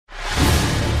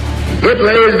It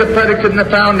lays the predicate and the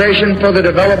foundation for the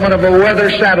development of a weather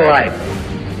satellite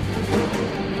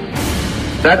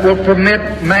that will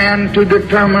permit man to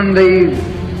determine the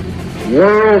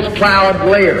world's cloud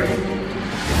layer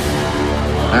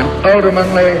and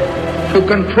ultimately to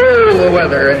control the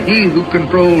weather, and he who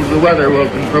controls the weather will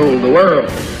control the world.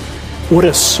 What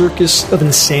a circus of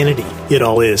insanity it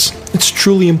all is. It's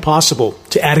truly impossible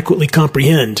to adequately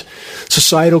comprehend.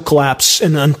 Societal collapse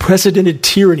and unprecedented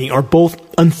tyranny are both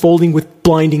unfolding with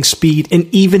blinding speed,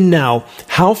 and even now,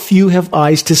 how few have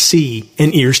eyes to see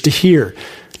and ears to hear.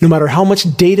 No matter how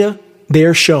much data they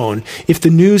are shown, if the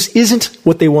news isn't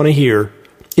what they want to hear,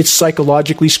 it's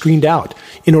psychologically screened out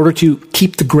in order to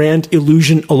keep the grand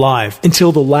illusion alive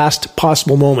until the last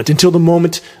possible moment, until the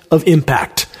moment of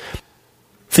impact.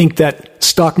 Think that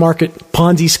stock market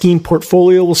Ponzi scheme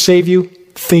portfolio will save you?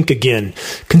 Think again.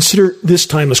 Consider this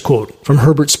timeless quote from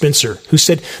Herbert Spencer, who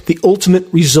said, "The ultimate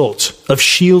result of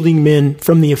shielding men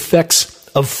from the effects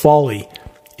of folly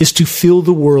is to fill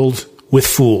the world with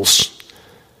fools."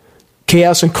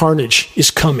 Chaos and carnage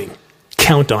is coming.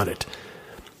 Count on it.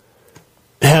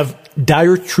 Have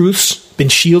dire truths been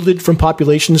shielded from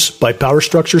populations by power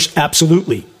structures?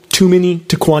 Absolutely. Too many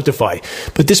to quantify.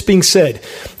 But this being said,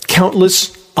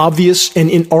 countless obvious and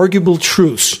inarguable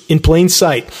truths in plain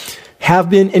sight have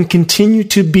been and continue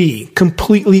to be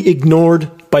completely ignored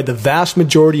by the vast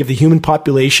majority of the human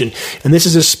population. And this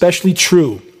is especially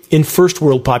true in first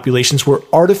world populations where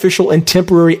artificial and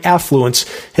temporary affluence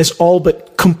has all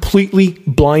but completely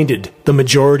blinded the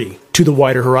majority to the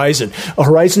wider horizon, a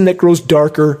horizon that grows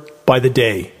darker by the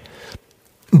day.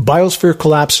 Biosphere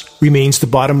collapse remains the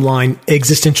bottom line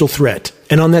existential threat.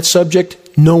 And on that subject,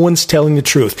 no one's telling the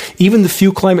truth. Even the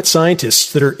few climate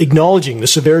scientists that are acknowledging the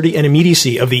severity and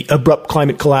immediacy of the abrupt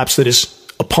climate collapse that is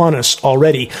upon us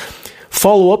already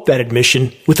follow up that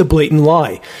admission with a blatant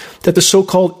lie that the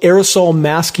so-called aerosol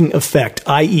masking effect,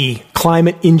 i.e.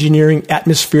 climate engineering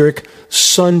atmospheric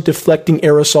sun-deflecting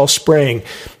aerosol spraying,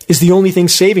 is the only thing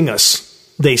saving us,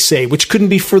 they say, which couldn't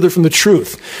be further from the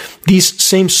truth. These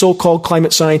same so-called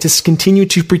climate scientists continue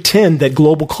to pretend that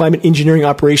global climate engineering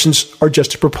operations are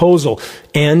just a proposal,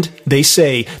 and they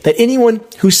say that anyone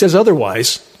who says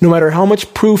otherwise, no matter how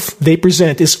much proof they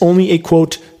present, is only a,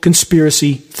 quote,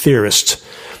 conspiracy theorist.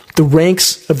 The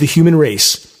ranks of the human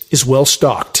race is well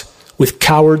stocked with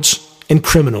cowards and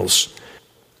criminals.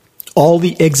 All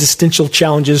the existential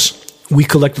challenges we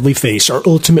collectively face are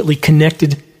ultimately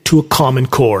connected to a common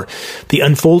core, the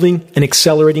unfolding and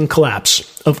accelerating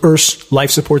collapse of Earth's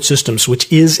life support systems,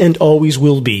 which is and always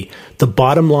will be the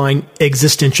bottom line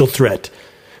existential threat.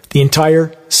 The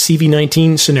entire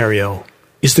CV-19 scenario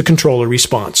is the controller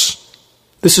response.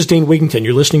 This is Dane Wigington.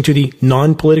 You're listening to the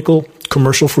non-political,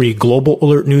 commercial-free Global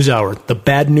Alert News Hour, the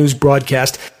bad news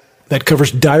broadcast that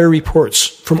covers dire reports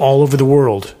from all over the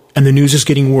world, and the news is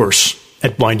getting worse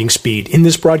at blinding speed. In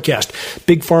this broadcast,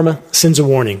 Big Pharma sends a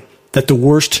warning that the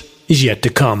worst is yet to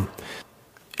come.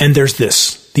 And there's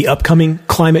this, the upcoming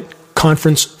climate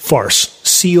conference farce,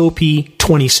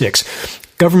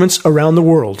 COP26. Governments around the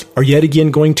world are yet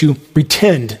again going to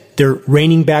pretend they're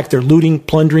reining back their looting,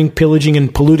 plundering, pillaging,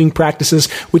 and polluting practices,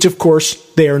 which of course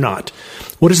they are not.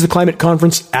 What is the climate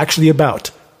conference actually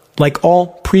about? Like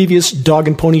all previous dog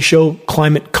and pony show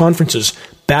climate conferences,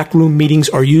 backroom meetings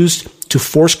are used to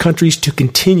force countries to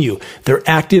continue their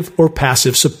active or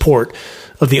passive support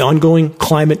of the ongoing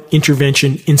climate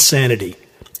intervention insanity.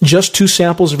 Just two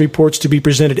samples of reports to be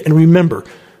presented. And remember,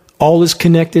 all is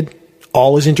connected,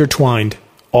 all is intertwined,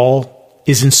 all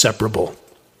is inseparable.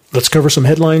 Let's cover some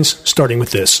headlines, starting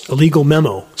with this. A legal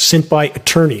memo sent by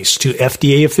attorneys to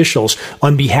FDA officials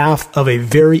on behalf of a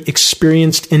very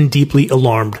experienced and deeply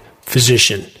alarmed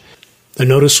physician. The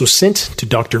notice was sent to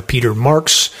Dr. Peter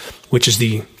Marks, which is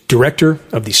the director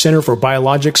of the Center for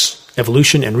Biologics,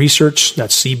 Evolution and Research,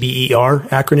 that's CBER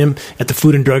acronym, at the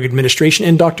Food and Drug Administration,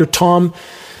 and Dr. Tom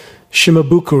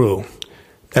Shimabukuro,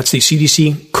 that's the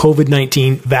CDC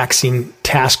COVID-19 Vaccine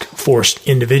Task Force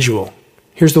individual.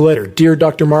 Here's the letter. Dear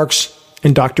Dr. Marks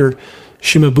and Dr.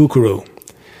 Shimabukuro,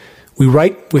 we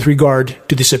write with regard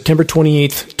to the September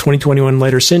 28th, 2021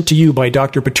 letter sent to you by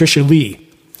Dr. Patricia Lee,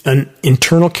 an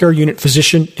internal care unit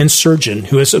physician and surgeon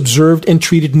who has observed and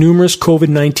treated numerous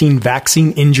COVID-19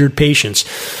 vaccine-injured patients.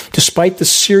 Despite the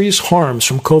serious harms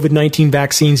from COVID-19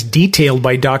 vaccines detailed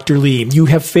by Dr. Lee, you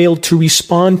have failed to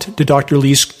respond to Dr.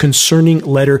 Lee's concerning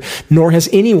letter, nor has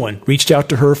anyone reached out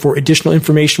to her for additional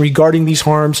information regarding these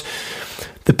harms,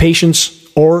 the patients,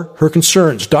 or her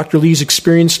concerns. Dr. Lee's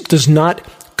experience does not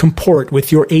comport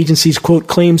with your agency's, quote,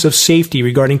 claims of safety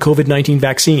regarding COVID-19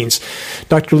 vaccines.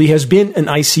 Dr. Lee has been an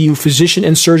ICU physician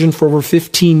and surgeon for over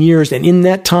 15 years, and in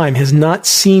that time has not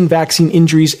seen vaccine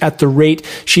injuries at the rate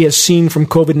she has seen from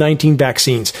COVID-19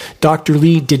 vaccines. Dr.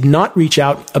 Lee did not reach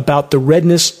out about the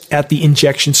redness at the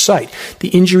injection site. The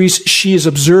injuries she is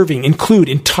observing include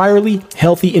entirely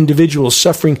healthy individuals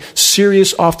suffering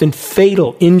serious, often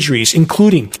fatal injuries,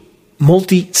 including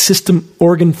multi-system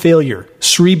organ failure,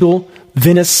 cerebral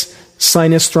venous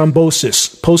sinus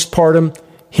thrombosis, postpartum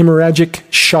hemorrhagic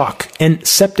shock and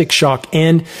septic shock,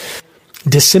 and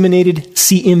disseminated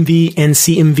CMV and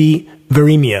CMV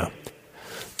viremia.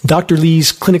 Dr.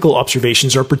 Lee's clinical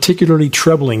observations are particularly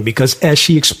troubling because, as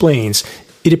she explains,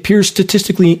 it appears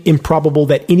statistically improbable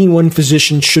that any one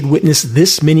physician should witness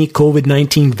this many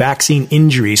COVID-19 vaccine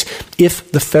injuries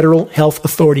if the federal health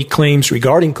authority claims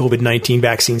regarding COVID-19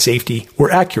 vaccine safety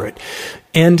were accurate,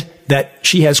 and that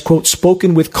she has, quote,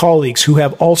 spoken with colleagues who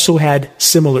have also had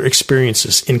similar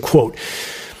experiences, end quote.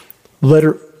 The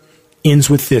letter ends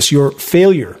with this: your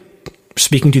failure,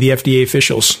 speaking to the FDA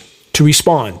officials, to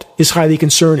respond is highly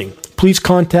concerning. Please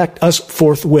contact us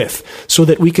forthwith so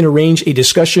that we can arrange a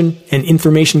discussion and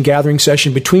information gathering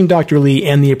session between Dr. Lee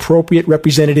and the appropriate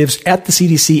representatives at the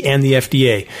CDC and the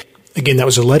FDA. Again, that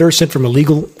was a letter sent from a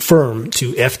legal firm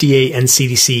to FDA and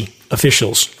CDC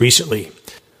officials recently.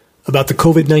 About the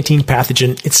COVID-19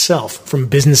 pathogen itself from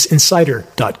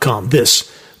BusinessInsider.com.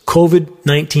 This,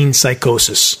 COVID-19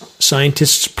 psychosis.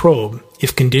 Scientists probe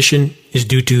if condition is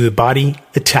due to the body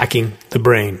attacking the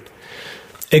brain.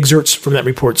 Excerpts from that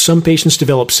report. Some patients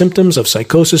develop symptoms of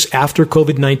psychosis after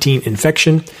COVID-19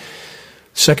 infection.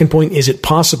 Second point, is it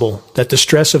possible that the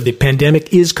stress of the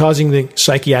pandemic is causing the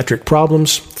psychiatric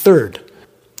problems? Third,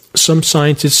 some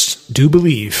scientists do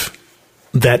believe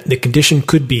that the condition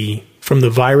could be from the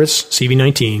virus,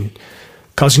 CV-19,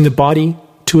 causing the body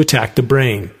to attack the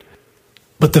brain.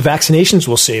 But the vaccinations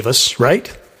will save us,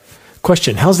 right?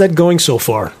 Question, how's that going so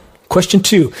far? Question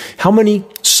 2, how many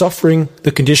suffering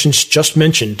the conditions just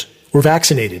mentioned were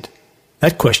vaccinated?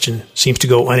 That question seems to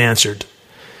go unanswered.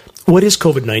 What is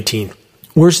COVID-19?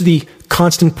 Where's the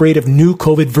constant parade of new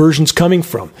COVID versions coming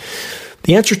from?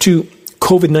 The answer to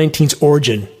COVID-19's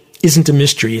origin isn't a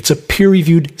mystery. It's a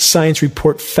peer-reviewed science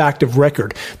report fact of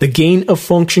record. The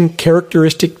gain-of-function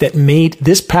characteristic that made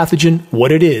this pathogen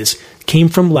what it is came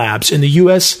from labs in the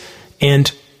U.S.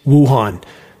 and Wuhan.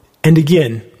 And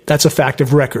again, that's a fact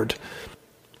of record.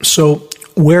 So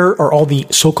where are all the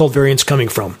so-called variants coming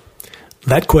from?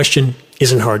 That question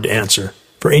isn't hard to answer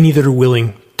for any that are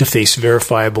willing to face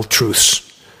verifiable truths.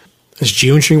 As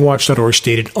Geoengineeringwatch.org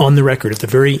stated on the record at the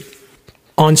very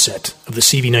onset of the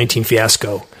CV-19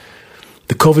 fiasco,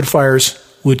 the COVID fires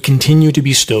would continue to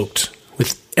be stoked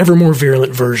with ever more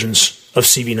virulent versions of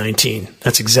CV-19.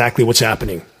 That's exactly what's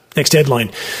happening. Next headline,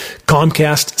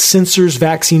 Comcast censors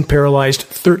vaccine-paralyzed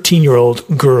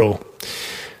 13-year-old girl.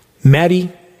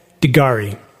 Maddie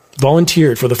Degari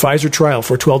volunteered for the Pfizer trial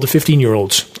for 12 to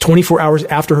 15-year-olds. 24 hours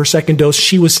after her second dose,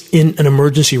 she was in an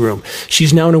emergency room.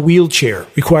 She's now in a wheelchair,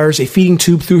 requires a feeding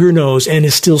tube through her nose, and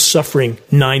is still suffering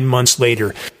 9 months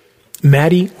later.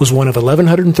 Maddie was one of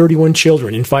 1,131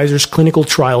 children in Pfizer's clinical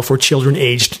trial for children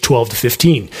aged 12 to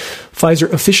 15. Pfizer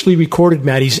officially recorded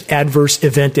Maddie's adverse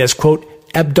event as, quote,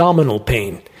 abdominal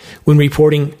pain when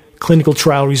reporting clinical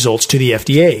trial results to the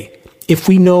FDA. If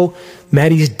we know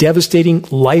Maddie's devastating,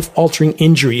 life-altering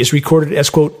injury is recorded as,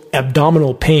 quote,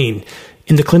 abdominal pain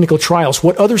in the clinical trials,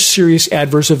 what other serious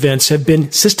adverse events have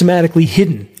been systematically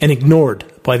hidden and ignored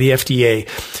by the FDA?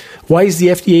 Why is the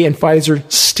FDA and Pfizer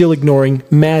still ignoring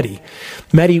Maddie?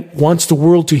 Maddie wants the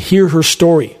world to hear her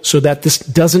story so that this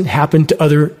doesn't happen to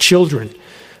other children.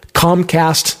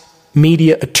 Comcast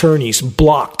media attorneys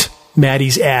blocked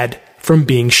Maddie's ad from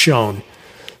being shown.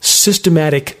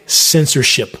 Systematic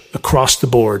censorship across the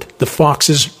board. The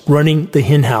foxes running the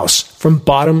henhouse from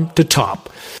bottom to top.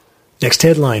 Next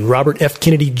headline, Robert F.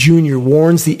 Kennedy Jr.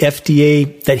 warns the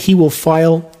FDA that he will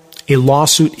file a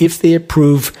lawsuit if they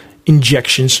approve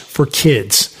injections for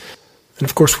kids. And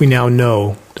of course, we now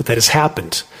know that that has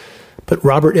happened. But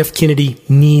Robert F. Kennedy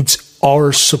needs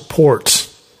our support.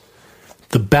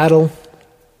 The battle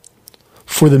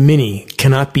for the many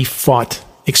cannot be fought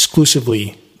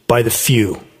exclusively by the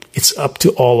few. It's up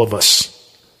to all of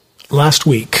us. Last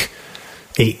week,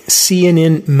 a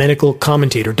CNN medical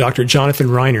commentator, Dr. Jonathan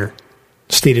Reiner,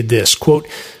 stated this, quote,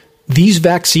 these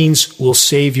vaccines will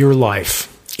save your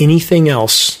life. Anything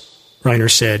else,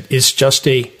 Reiner said, is just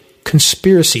a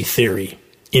conspiracy theory,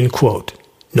 end quote.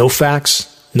 No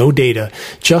facts, no data,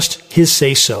 just his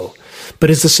say-so. But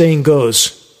as the saying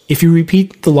goes, If you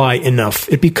repeat the lie enough,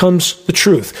 it becomes the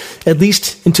truth, at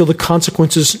least until the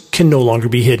consequences can no longer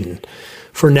be hidden.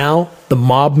 For now, the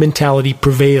mob mentality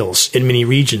prevails in many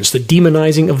regions, the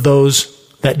demonizing of those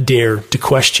that dare to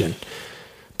question.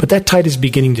 But that tide is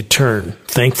beginning to turn,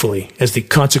 thankfully, as the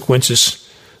consequences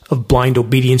of blind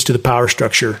obedience to the power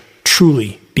structure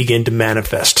truly begin to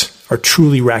manifest, are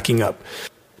truly racking up.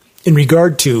 In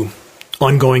regard to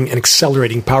ongoing and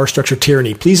accelerating power structure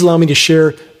tyranny, please allow me to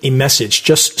share a message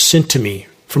just sent to me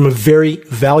from a very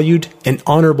valued and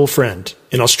honorable friend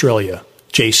in Australia,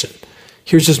 Jason.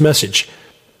 Here's his message.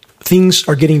 Things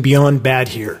are getting beyond bad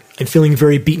here. I'm feeling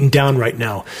very beaten down right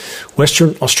now.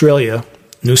 Western Australia,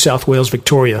 New South Wales,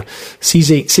 Victoria,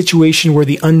 sees a situation where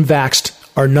the unvaxxed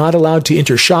are not allowed to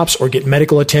enter shops or get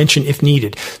medical attention if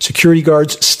needed. Security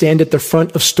guards stand at the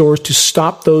front of stores to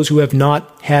stop those who have not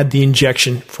had the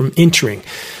injection from entering.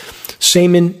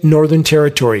 Same in Northern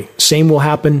Territory. Same will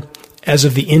happen as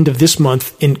of the end of this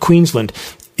month in Queensland.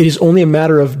 It is only a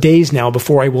matter of days now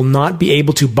before I will not be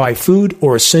able to buy food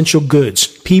or essential goods.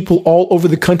 People all over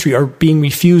the country are being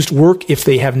refused work if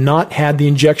they have not had the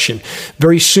injection.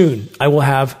 Very soon, I will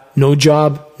have no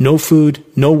job, no food,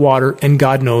 no water, and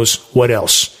God knows what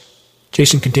else.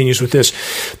 Jason continues with this.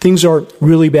 Things are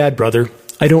really bad, brother.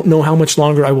 I don't know how much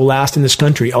longer I will last in this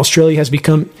country. Australia has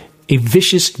become a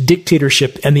vicious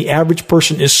dictatorship, and the average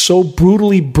person is so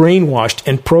brutally brainwashed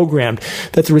and programmed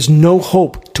that there is no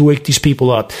hope to wake these people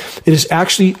up. It is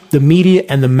actually the media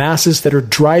and the masses that are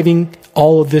driving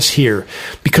all of this here.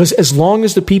 Because as long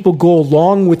as the people go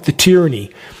along with the tyranny,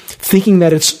 thinking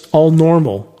that it's all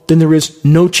normal, then there is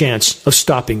no chance of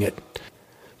stopping it.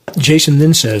 Jason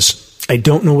then says, I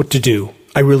don't know what to do.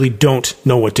 I really don't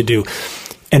know what to do.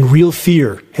 And real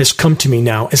fear has come to me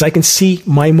now as I can see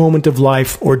my moment of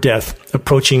life or death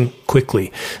approaching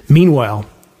quickly. Meanwhile,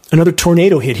 another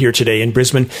tornado hit here today in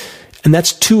Brisbane, and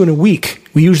that's 2 in a week.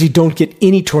 We usually don't get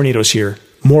any tornadoes here.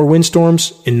 More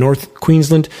windstorms in North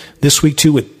Queensland this week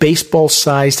too, with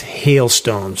baseball-sized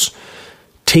hailstones.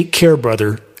 Take care,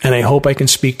 brother, and I hope I can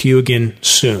speak to you again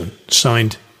soon.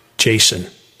 Signed, Jason.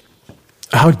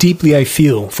 How deeply I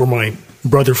feel for my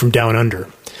brother from down under.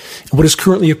 What is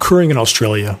currently occurring in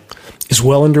Australia is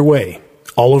well underway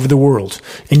all over the world,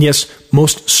 and yes,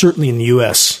 most certainly in the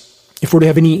U.S. If we're to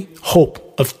have any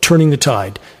hope of turning the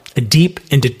tide, a deep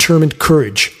and determined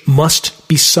courage must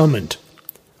be summoned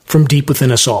from deep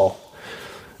within us all.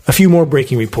 A few more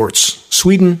breaking reports.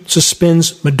 Sweden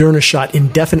suspends Moderna shot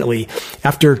indefinitely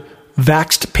after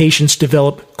vaxxed patients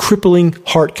develop crippling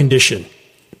heart condition.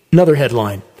 Another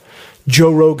headline.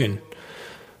 Joe Rogan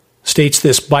states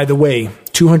this, by the way,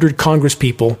 200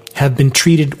 congresspeople have been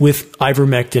treated with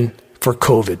ivermectin for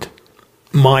COVID.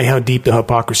 My, how deep the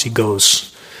hypocrisy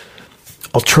goes.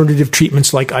 Alternative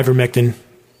treatments like ivermectin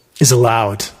is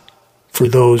allowed for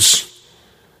those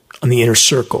on the inner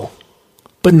circle,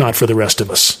 but not for the rest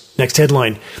of us. Next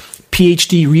headline.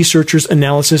 PhD researchers'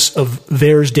 analysis of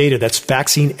VAERS data, that's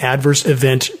Vaccine Adverse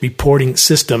Event Reporting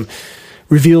System,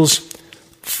 reveals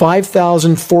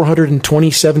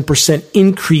 5,427%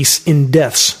 increase in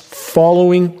deaths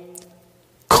following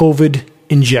COVID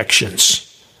injections.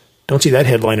 Don't see that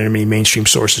headline in many mainstream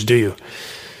sources, do you?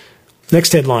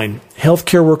 Next headline.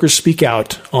 Healthcare workers speak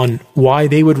out on why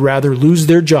they would rather lose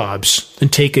their jobs than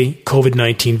take a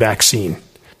COVID-19 vaccine.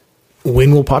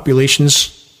 When will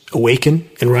populations awaken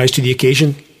and rise to the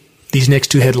occasion? These next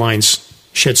two headlines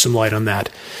shed some light on that.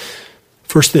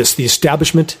 First this, the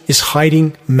establishment is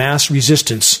hiding mass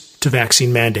resistance to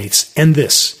vaccine mandates. And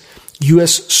this,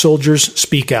 U.S. soldiers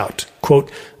speak out.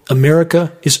 Quote,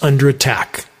 America is under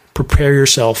attack. Prepare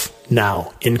yourself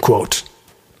now, end quote.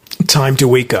 Time to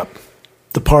wake up.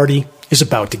 The party is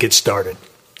about to get started.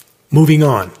 Moving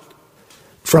on.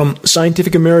 From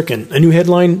Scientific American, a new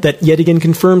headline that yet again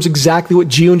confirms exactly what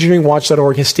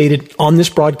geoengineeringwatch.org has stated on this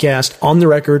broadcast, on the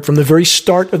record, from the very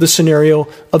start of the scenario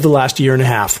of the last year and a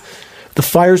half. The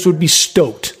fires would be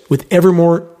stoked with ever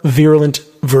more virulent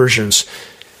versions.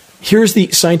 Here's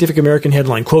the Scientific American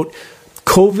headline, quote,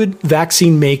 COVID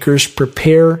vaccine makers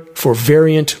prepare for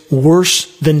variant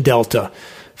worse than Delta.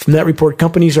 From that report,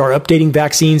 companies are updating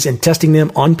vaccines and testing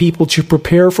them on people to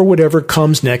prepare for whatever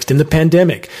comes next in the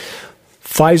pandemic.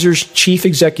 Pfizer's chief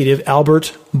executive,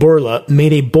 Albert Bourla,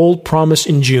 made a bold promise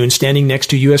in June, standing next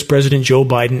to U.S. President Joe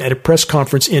Biden at a press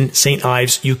conference in St.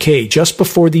 Ives, UK, just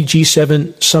before the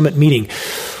G7 summit meeting.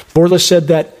 Bourla said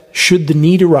that should the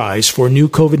need arise for new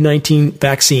COVID-19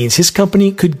 vaccines, his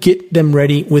company could get them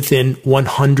ready within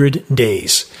 100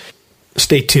 days.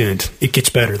 Stay tuned. It gets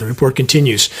better. The report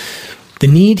continues. The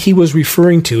need he was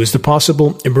referring to is the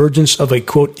possible emergence of a,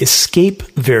 quote, escape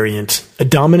variant, a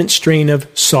dominant strain of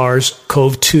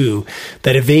SARS-CoV-2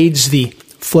 that evades the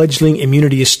fledgling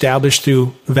immunity established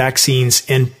through vaccines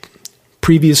and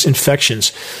previous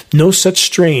infections. No such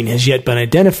strain has yet been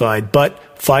identified,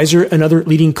 but Pfizer and other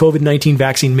leading COVID-19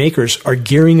 vaccine makers are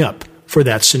gearing up for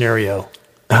that scenario.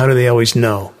 How do they always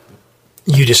know?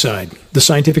 You decide. The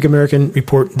Scientific American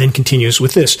report then continues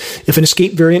with this. If an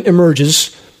escape variant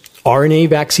emerges, RNA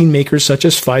vaccine makers such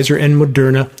as Pfizer and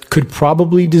Moderna could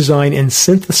probably design and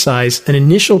synthesize an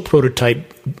initial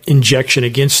prototype injection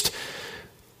against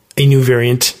a new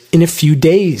variant in a few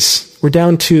days. We're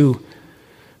down to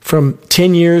from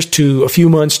 10 years to a few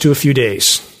months to a few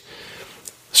days.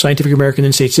 Scientific American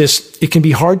then states this. It can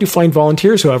be hard to find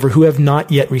volunteers, however, who have not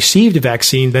yet received a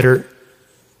vaccine that are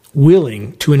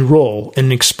willing to enroll in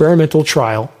an experimental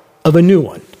trial of a new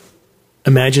one.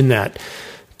 Imagine that.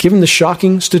 Given the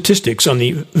shocking statistics on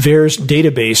the VAERS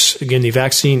database, again, the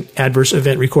Vaccine Adverse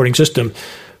Event Recording System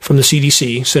from the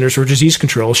CDC, Centers for Disease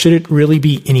Control, should it really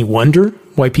be any wonder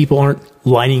why people aren't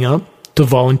lining up to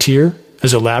volunteer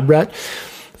as a lab rat?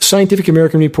 The Scientific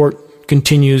American report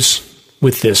continues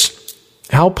with this.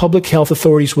 How public health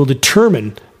authorities will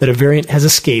determine that a variant has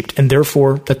escaped and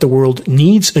therefore that the world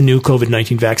needs a new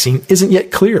COVID-19 vaccine isn't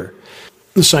yet clear.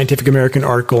 The Scientific American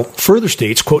article further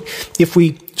states, quote, if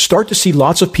we start to see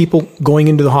lots of people going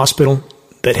into the hospital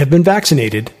that have been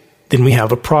vaccinated, then we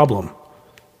have a problem.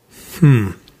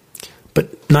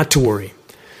 But not to worry.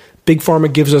 Big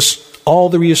Pharma gives us all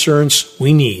the reassurance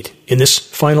we need in this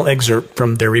final excerpt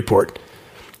from their report.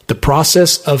 The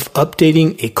process of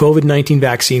updating a COVID-19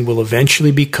 vaccine will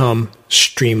eventually become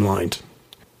streamlined.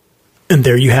 And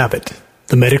there you have it.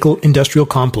 The medical industrial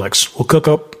complex will cook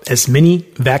up as many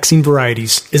vaccine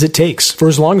varieties as it takes, for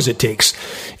as long as it takes.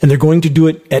 And they're going to do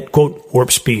it at, quote,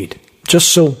 warp speed,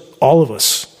 just so all of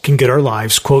us can get our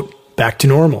lives, quote, back to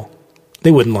normal.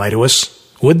 They wouldn't lie to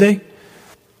us, would they?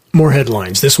 More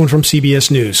headlines. This one from CBS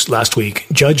News last week.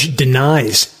 Judge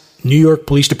denies New York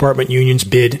Police Department union's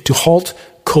bid to halt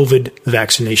COVID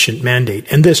vaccination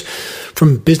mandate. And this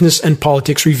from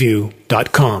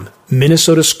businessandpoliticsreview.com.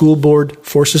 Minnesota School Board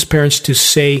forces parents to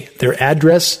say their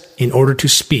address in order to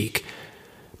speak.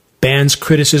 Bans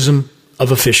criticism of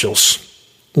officials.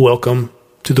 Welcome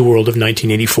to the world of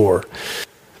 1984.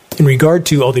 In regard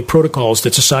to all the protocols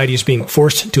that society is being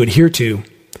forced to adhere to,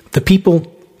 the people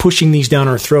pushing these down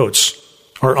our throats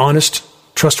are honest,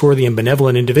 trustworthy, and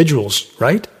benevolent individuals,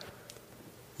 right?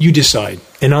 You decide.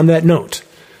 And on that note,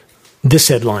 this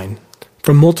headline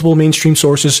from multiple mainstream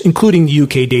sources, including the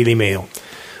UK Daily Mail.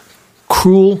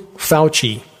 Cruel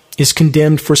Fauci is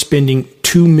condemned for spending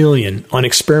 $2 million on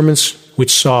experiments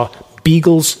which saw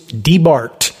beagles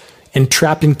debarked and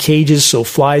trapped in cages so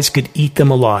flies could eat them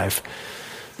alive.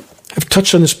 I've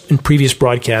touched on this in previous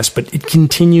broadcasts, but it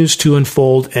continues to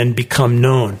unfold and become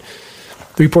known.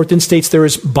 The report then states there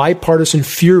is bipartisan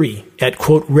fury at,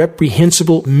 quote,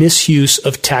 reprehensible misuse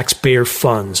of taxpayer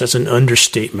funds. That's an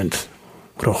understatement.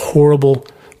 What a horrible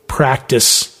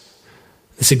practice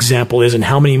this example is, and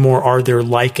how many more are there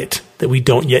like it that we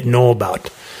don't yet know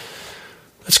about?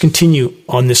 Let's continue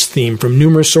on this theme from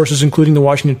numerous sources, including the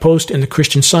Washington Post and the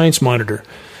Christian Science Monitor.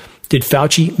 Did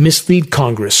Fauci mislead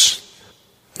Congress?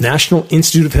 National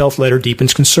Institute of Health letter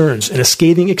deepens concerns. In a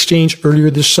scathing exchange earlier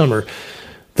this summer,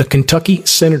 the Kentucky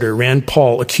Senator Rand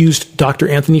Paul accused Dr.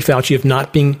 Anthony Fauci of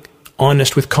not being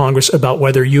honest with Congress about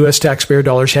whether U.S. taxpayer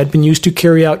dollars had been used to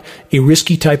carry out a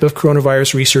risky type of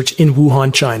coronavirus research in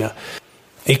Wuhan, China.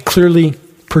 A clearly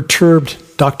perturbed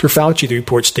Dr. Fauci, the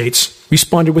report states,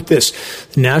 responded with this.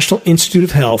 The National Institute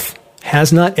of Health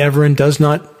has not ever and does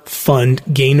not fund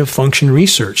gain-of-function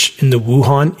research in the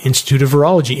Wuhan Institute of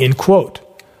Virology, end quote.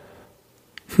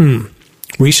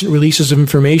 Recent releases of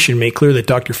information make clear that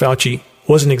Dr. Fauci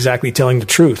wasn't exactly telling the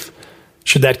truth.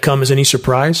 Should that come as any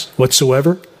surprise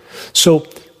whatsoever? So,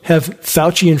 have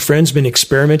Fauci and friends been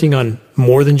experimenting on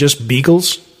more than just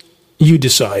beagles? You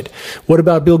decide. What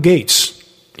about Bill Gates?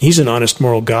 He's an honest,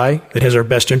 moral guy that has our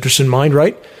best interests in mind,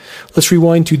 right? Let's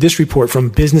rewind to this report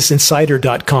from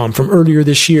BusinessInsider.com from earlier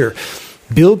this year.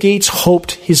 Bill Gates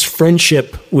hoped his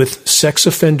friendship with sex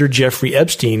offender Jeffrey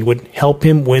Epstein would help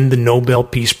him win the Nobel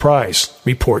Peace Prize,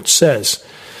 report says.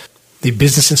 The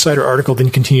Business Insider article then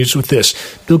continues with this.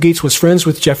 Bill Gates was friends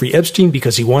with Jeffrey Epstein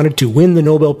because he wanted to win the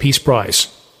Nobel Peace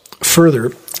Prize.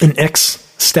 Further, an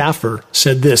ex-staffer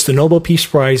said this, the Nobel Peace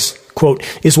Prize, quote,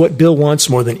 is what Bill wants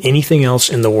more than anything else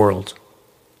in the world.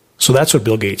 So that's what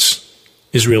Bill Gates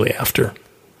is really after.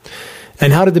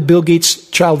 And how did the Bill Gates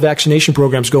child vaccination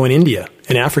programs go in India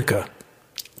and Africa?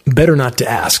 Better not to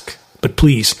ask, but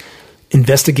please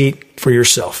investigate for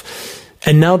yourself.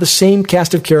 And now the same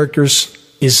cast of characters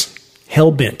is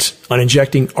hell-bent on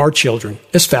injecting our children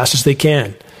as fast as they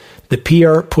can. The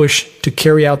PR push to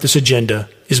carry out this agenda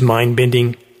is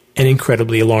mind-bending and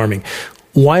incredibly alarming.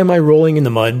 Why am I rolling in the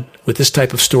mud with this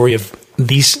type of story of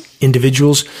these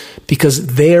individuals?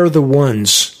 Because they are the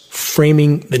ones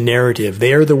framing the narrative.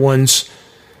 They are the ones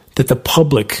that the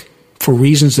public, for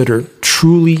reasons that are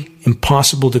truly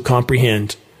impossible to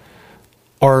comprehend,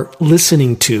 are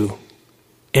listening to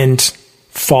and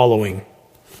following,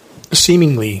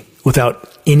 seemingly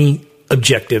without any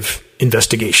objective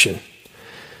investigation.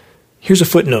 Here's a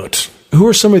footnote. Who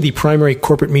are some of the primary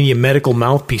corporate media medical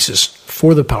mouthpieces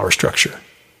for the power structure?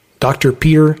 Dr.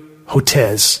 Peter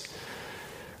Hotez,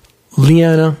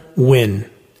 Leanna Wynn,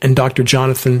 and Dr.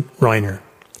 Jonathan Reiner.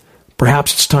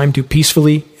 Perhaps it's time to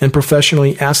peacefully and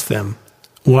professionally ask them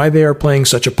why they are playing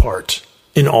such a part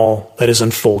in all that is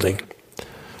unfolding.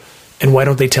 And why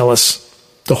don't they tell us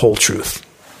the whole truth?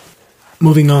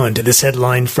 Moving on to this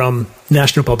headline from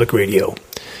National Public Radio.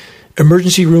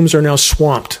 Emergency rooms are now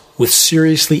swamped with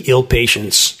seriously ill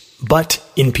patients, but,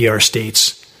 NPR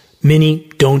states, many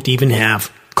don't even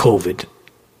have COVID.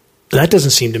 That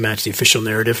doesn't seem to match the official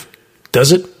narrative,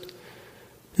 does it?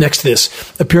 Next this.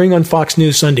 Appearing on Fox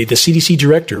News Sunday, the CDC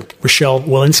director, Rochelle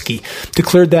Walensky,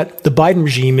 declared that the Biden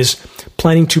regime is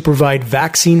planning to provide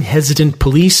vaccine-hesitant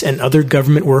police and other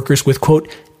government workers with, quote,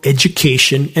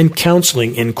 education and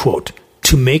counseling, end quote,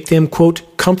 to make them,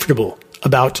 quote, comfortable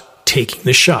about taking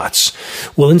the shots.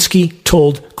 Walensky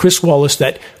told Chris Wallace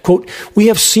that, quote, we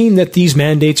have seen that these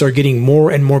mandates are getting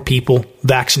more and more people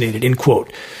vaccinated, end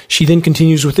quote. She then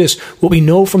continues with this. What we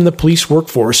know from the police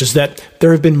workforce is that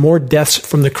there have been more deaths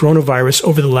from the coronavirus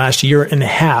over the last year and a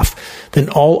half than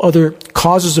all other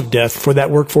causes of death for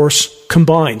that workforce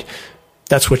combined.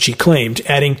 That's what she claimed,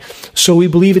 adding, so we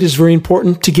believe it is very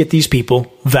important to get these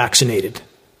people vaccinated.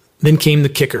 Then came the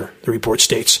kicker, the report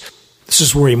states. This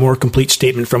is where a more complete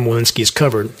statement from Walensky is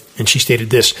covered, and she stated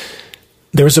this.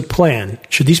 There is a plan,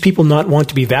 should these people not want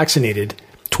to be vaccinated,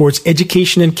 towards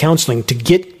education and counseling to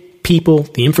get people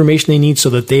the information they need so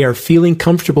that they are feeling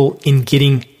comfortable in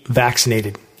getting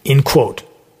vaccinated, end quote.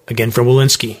 Again from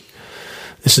Walensky.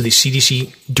 This is the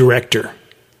CDC director.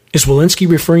 Is Walensky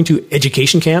referring to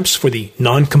education camps for the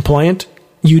non-compliant?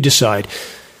 You decide.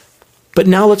 But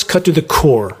now let's cut to the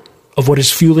core of what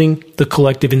is fueling the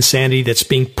collective insanity that's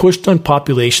being pushed on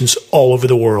populations all over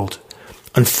the world.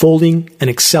 Unfolding and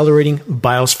accelerating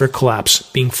biosphere collapse,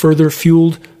 being further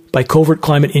fueled by covert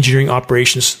climate engineering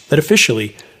operations that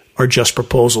officially are just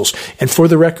proposals. And for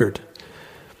the record,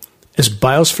 as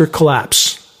biosphere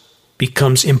collapse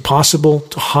becomes impossible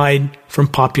to hide from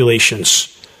populations,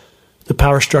 the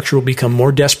power structure will become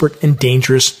more desperate and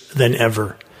dangerous than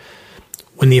ever.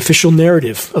 When the official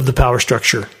narrative of the power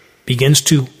structure begins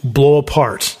to blow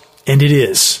apart, and it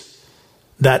is,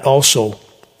 that also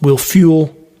will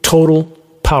fuel total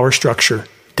power structure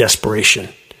desperation.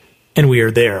 And we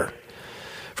are there.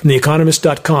 From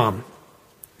theeconomist.com,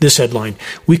 this headline,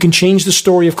 we can change the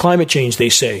story of climate change, they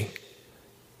say.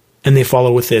 And they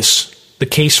follow with this, the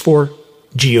case for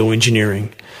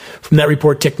geoengineering. From that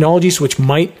report, technologies which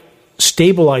might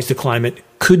stabilize the climate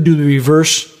could do the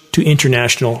reverse to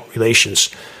international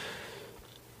relations.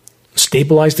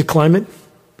 Stabilize the climate?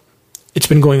 It's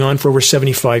been going on for over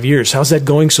 75 years. How's that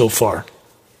going so far?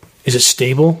 Is it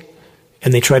stable?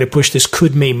 And they try to push this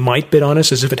could, may, might bit on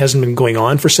us as if it hasn't been going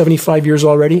on for 75 years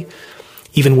already.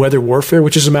 Even weather warfare,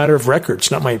 which is a matter of record.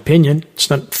 It's not my opinion. It's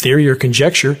not theory or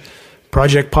conjecture.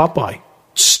 Project Popeye.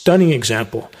 Stunning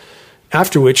example.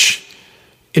 After which,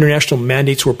 international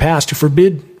mandates were passed to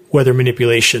forbid weather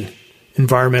manipulation,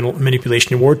 environmental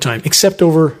manipulation in wartime, except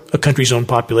over a country's own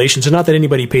populations. And not that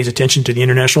anybody pays attention to the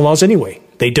international laws anyway.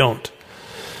 They don't.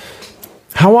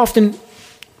 How often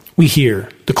we hear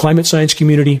the climate science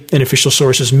community and official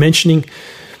sources mentioning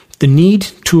the need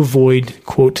to avoid,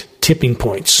 quote, tipping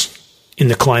points in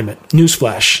the climate.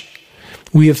 Newsflash.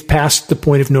 We have passed the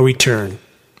point of no return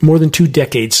more than 2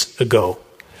 decades ago.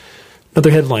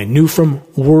 Another headline, new from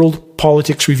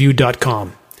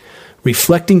worldpoliticsreview.com.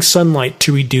 Reflecting sunlight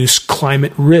to reduce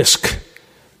climate risk.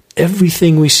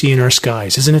 Everything we see in our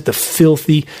skies, isn't it the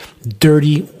filthy,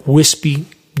 dirty, wispy,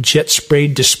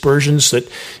 jet-sprayed dispersions that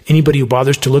anybody who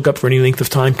bothers to look up for any length of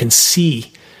time can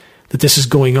see that this is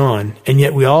going on, and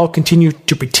yet we all continue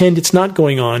to pretend it's not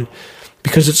going on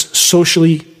because it's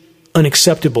socially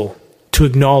unacceptable to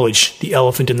acknowledge the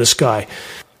elephant in the sky.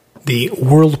 The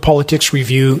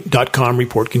worldpoliticsreview.com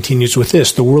report continues with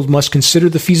this. The world must consider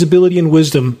the feasibility and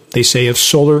wisdom, they say, of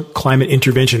solar climate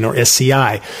intervention, or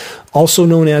SCI, also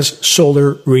known as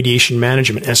solar radiation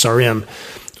management, SRM,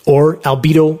 or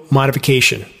albedo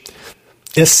modification.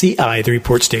 SCI, the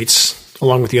report states,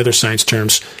 along with the other science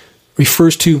terms,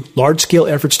 refers to large-scale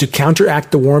efforts to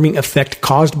counteract the warming effect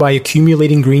caused by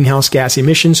accumulating greenhouse gas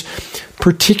emissions,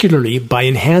 particularly by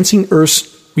enhancing Earth's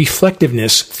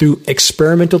reflectiveness through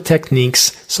experimental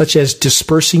techniques such as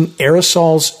dispersing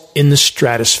aerosols in the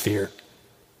stratosphere.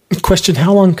 Question,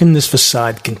 how long can this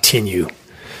facade continue?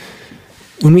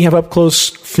 When we have up-close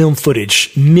film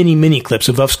footage, many clips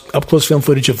of up-close film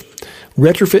footage of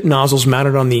retrofit nozzles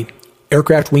mounted on the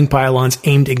aircraft wing pylons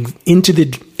aimed into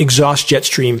the exhaust jet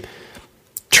stream,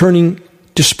 turning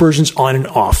dispersions on and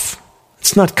off.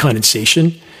 It's not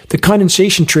condensation. The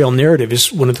condensation trail narrative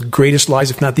is one of the greatest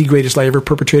lies, if not the greatest lie ever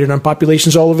perpetrated on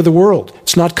populations all over the world.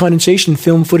 It's not condensation.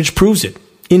 Film footage proves it.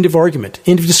 End of argument.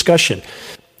 End of discussion.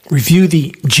 Review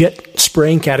the jet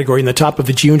spraying category in the top of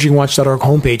the geoengineeringwatch.org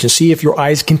homepage and see if your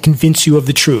eyes can convince you of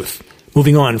the truth.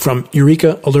 Moving on from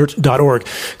eurekaalert.org.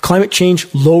 Climate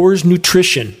change lowers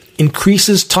nutrition,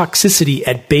 increases toxicity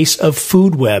at base of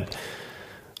food web.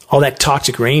 All that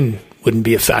toxic rain wouldn't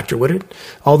be a factor, would it?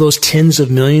 All those tens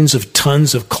of millions of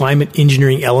tons of climate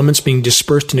engineering elements being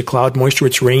dispersed into cloud moisture,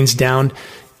 which rains down,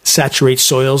 saturates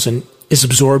soils, and is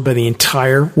absorbed by the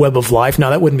entire web of life. Now,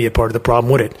 that wouldn't be a part of the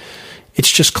problem, would it? It's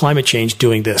just climate change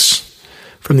doing this.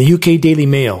 From the UK Daily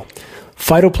Mail,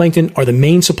 phytoplankton are the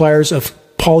main suppliers of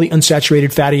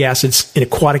polyunsaturated fatty acids in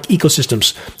aquatic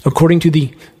ecosystems. According to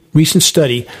the recent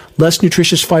study, less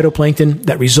nutritious phytoplankton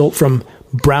that result from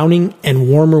browning and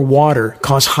warmer water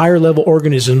cause higher-level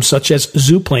organisms such as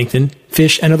zooplankton,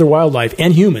 fish, and other wildlife,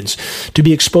 and humans to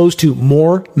be exposed to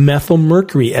more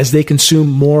methylmercury as they consume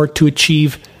more to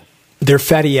achieve their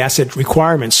fatty acid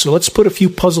requirements. So let's put a few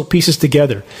puzzle pieces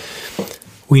together.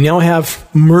 We now have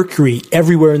mercury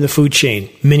everywhere in the food chain,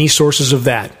 many sources of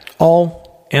that,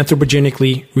 all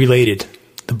anthropogenically related.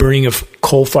 The burning of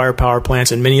coal-fired power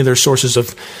plants and many other sources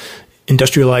of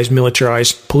industrialized,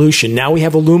 militarized pollution. Now we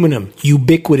have aluminum,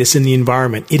 ubiquitous in the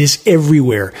environment. It is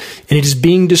everywhere, and it is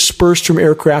being dispersed from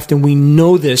aircraft, and we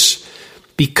know this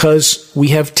because we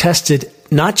have tested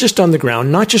not just on the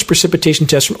ground, not just precipitation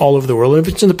tests from all over the world. And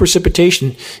if it's in the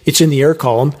precipitation, it's in the air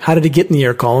column. How did it get in the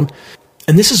air column?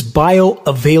 And this is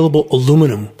bioavailable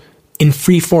aluminum in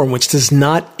free form, which does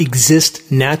not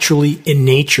exist naturally in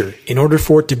nature. In order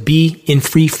for it to be in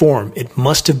free form, it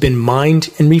must have been mined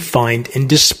and refined and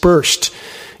dispersed.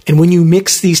 And when you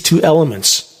mix these two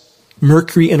elements,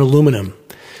 mercury and aluminum,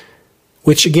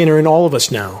 which again are in all of us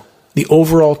now, the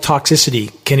overall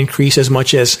toxicity can increase as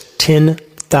much as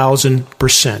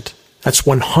 10,000%. That's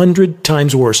 100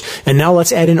 times worse. And now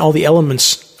let's add in all the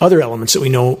elements, other elements that we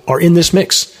know are in this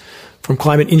mix from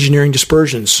climate engineering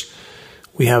dispersions.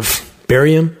 We have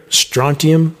barium,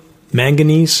 strontium,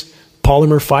 manganese,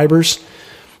 polymer fibers.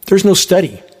 There's no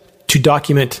study to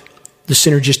document the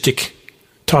synergistic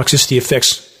toxicity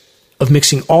effects of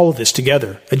mixing all of this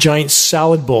together. A giant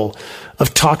salad bowl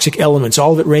of toxic elements,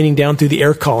 all of it raining down through the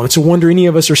air column. It's a wonder any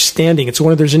of us are standing. It's a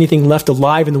wonder there's anything left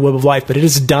alive in the web of life, but it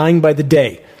is dying by the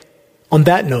day. On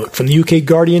that note, from the UK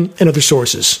Guardian and other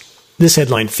sources, this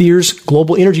headline, fears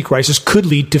global energy crisis could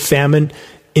lead to famine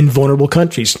in vulnerable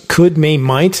countries. Could, may,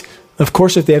 might. Of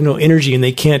course, if they have no energy and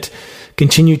they can't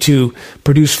continue to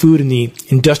produce food in the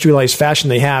industrialized fashion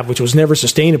they have, which was never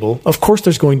sustainable, of course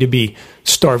there's going to be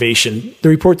starvation. The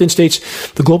report then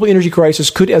states, the global energy crisis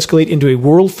could escalate into a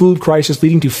world food crisis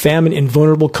leading to famine in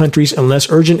vulnerable countries unless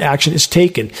urgent action is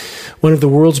taken. One of the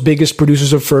world's biggest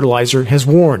producers of fertilizer has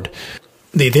warned.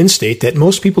 They then state that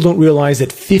most people don't realize that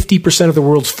 50% of the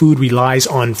world's food relies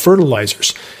on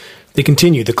fertilizers. They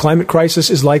continue, the climate crisis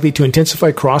is likely to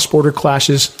intensify cross-border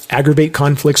clashes, aggravate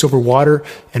conflicts over water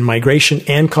and migration,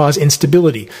 and cause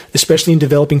instability, especially in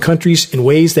developing countries, in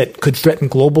ways that could threaten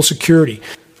global security.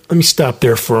 Let me stop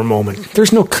there for a moment.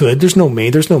 There's no could, there's no may,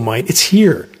 there's no might. It's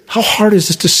here. How hard is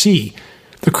this to see?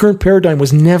 The current paradigm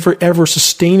was never, ever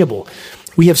sustainable.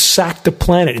 We have sacked the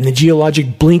planet in the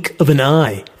geologic blink of an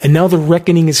eye, and now the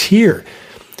reckoning is here.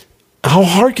 How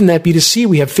hard can that be to see?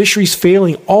 We have fisheries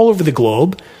failing all over the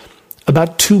globe.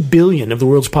 About 2 billion of the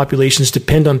world's populations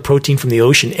depend on protein from the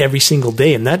ocean every single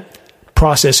day, and that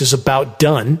process is about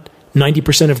done.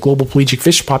 90% of global pelagic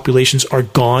fish populations are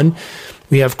gone.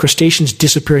 We have crustaceans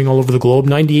disappearing all over the globe.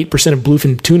 98% of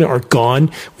bluefin tuna are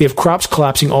gone. We have crops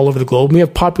collapsing all over the globe. We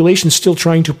have populations still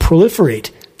trying to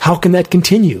proliferate. How can that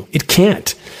continue? It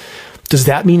can't. Does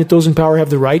that mean that those in power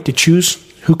have the right to choose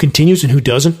who continues and who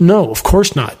doesn't? No, of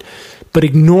course not. But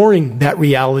ignoring that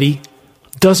reality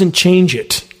doesn't change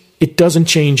it. It doesn't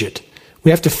change it.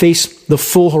 We have to face the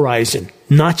full horizon,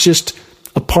 not just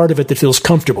a part of it that feels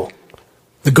comfortable.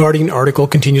 The Guardian article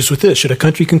continues with this. Should a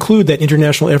country conclude that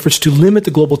international efforts to limit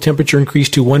the global temperature increase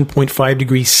to 1.5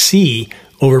 degrees C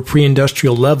over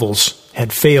pre-industrial levels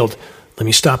had failed? Let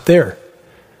me stop there.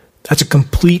 That's a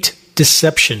complete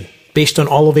deception. Based on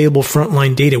all available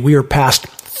frontline data, we are past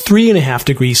 3.5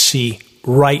 degrees C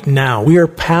right now. We are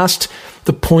past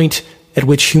the point at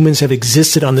which humans have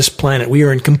existed on this planet. We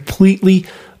are in completely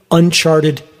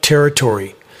uncharted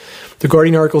territory. The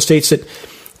Guardian article states that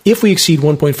if we exceed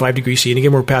 1.5 degrees C, and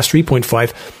again we're past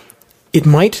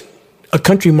 3.5, a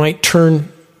country might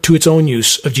turn to its own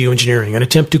use of geoengineering, an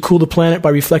attempt to cool the planet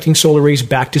by reflecting solar rays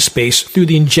back to space through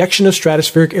the injection of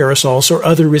stratospheric aerosols or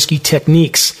other risky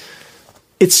techniques.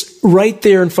 It's right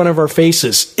there in front of our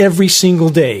faces every single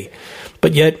day.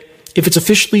 But yet, if it's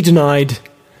officially denied,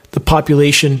 the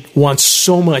population wants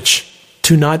so much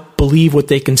to not believe what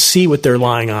they can see with their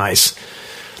lying eyes.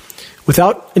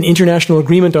 Without an international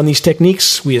agreement on these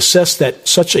techniques, we assess that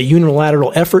such a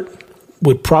unilateral effort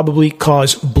would probably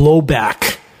cause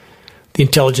blowback, the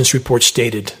intelligence report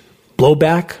stated.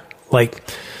 Blowback, like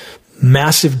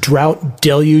massive drought,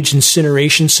 deluge,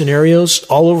 incineration scenarios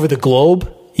all over the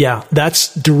globe. Yeah,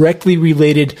 that's directly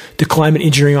related to climate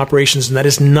engineering operations, and that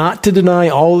is not to deny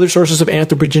all other sources of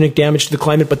anthropogenic damage to the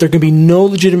climate, but there can be no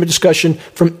legitimate discussion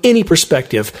from any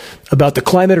perspective about the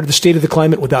climate or the state of the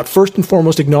climate without first and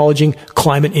foremost acknowledging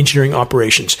climate engineering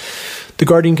operations. The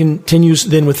Guardian continues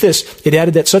then with this. It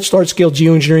added that such large-scale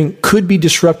geoengineering could be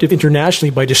disruptive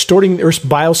internationally by distorting the Earth's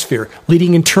biosphere,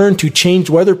 leading in turn to changed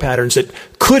weather patterns that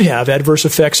could have adverse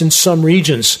effects in some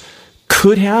regions.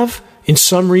 Could have in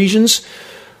some regions?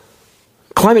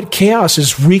 Climate chaos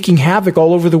is wreaking havoc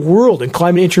all over the world, and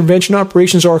climate intervention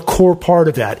operations are a core part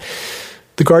of that.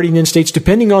 The Guardian then states,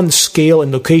 depending on the scale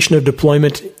and location of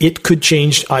deployment, it could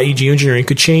change, i.e. geoengineering,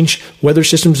 could change weather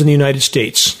systems in the United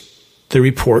States, the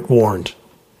report warned.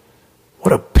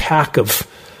 What a pack of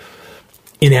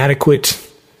inadequate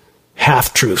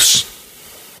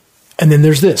half-truths. And then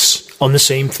there's this, on the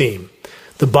same theme.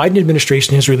 The Biden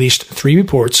administration has released 3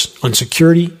 reports on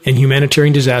security and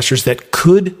humanitarian disasters that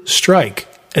could strike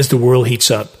as the world heats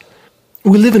up.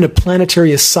 We live in a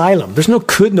planetary asylum. There's no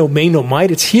could, no may, no might.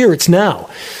 It's here, it's now.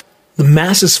 The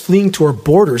masses fleeing to our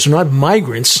borders are not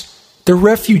migrants, they're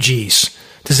refugees.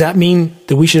 Does that mean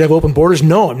that we should have open borders?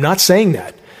 No, I'm not saying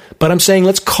that. But I'm saying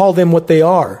let's call them what they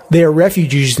are. They are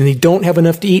refugees and they don't have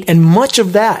enough to eat. And much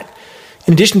of that,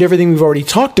 in addition to everything we've already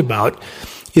talked about,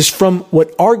 is from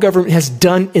what our government has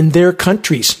done in their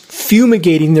countries,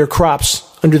 fumigating their crops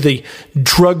under the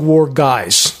drug war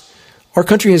guise. Our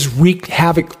country has wreaked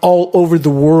havoc all over the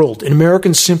world, and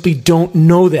Americans simply don't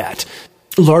know that,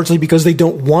 largely because they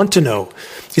don't want to know.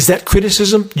 Is that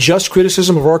criticism, just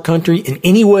criticism of our country in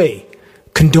any way,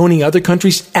 condoning other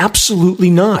countries? Absolutely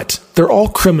not. They're all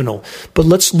criminal, but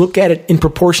let's look at it in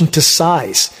proportion to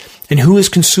size. And who is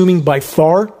consuming by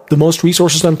far the most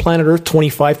resources on planet Earth,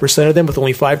 25% of them, with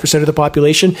only 5% of the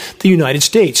population? The United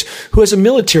States, who has a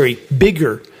military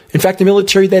bigger, in fact, a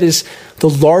military that is the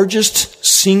largest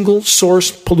single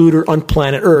source polluter on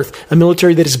planet Earth, a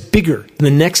military that is bigger than the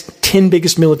next 10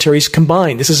 biggest militaries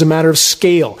combined. This is a matter of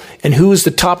scale. And who is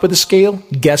the top of the scale?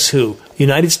 Guess who? The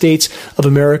United States of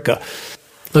America.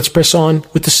 Let's press on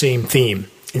with the same theme.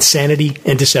 Insanity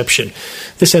and deception.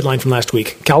 This headline from last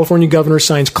week. California governor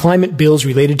signs climate bills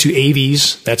related to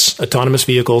AVs, that's autonomous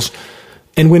vehicles,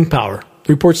 and wind power.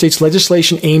 The report states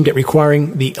legislation aimed at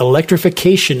requiring the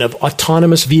electrification of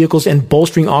autonomous vehicles and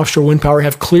bolstering offshore wind power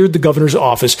have cleared the governor's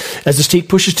office as the state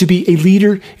pushes to be a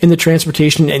leader in the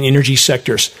transportation and energy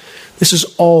sectors. This is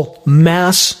all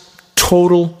mass,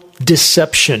 total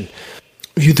deception.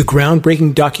 View the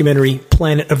groundbreaking documentary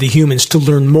Planet of the Humans to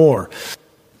learn more.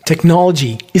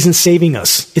 Technology isn't saving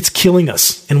us, it's killing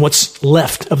us and what's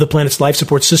left of the planet's life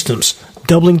support systems.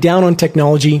 Doubling down on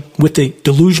technology with the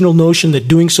delusional notion that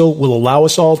doing so will allow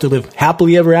us all to live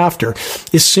happily ever after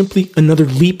is simply another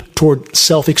leap toward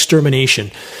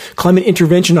self-extermination. Climate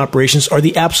intervention operations are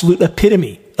the absolute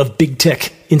epitome of big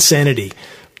tech insanity.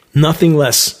 Nothing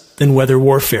less than weather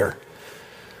warfare.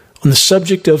 On the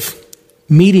subject of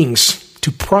meetings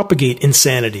to propagate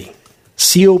insanity,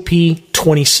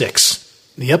 COP26.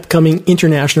 The upcoming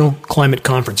International Climate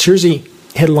Conference. Here's a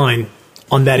headline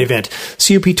on that event.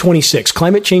 COP26,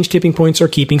 climate change tipping points are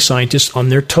keeping scientists on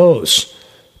their toes.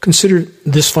 Consider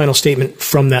this final statement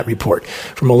from that report.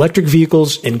 From electric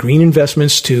vehicles and green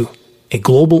investments to a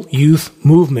global youth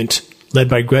movement led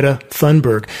by Greta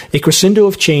Thunberg, a crescendo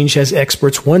of change has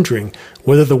experts wondering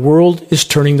whether the world is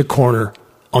turning the corner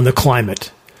on the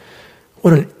climate.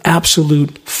 What an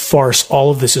absolute farce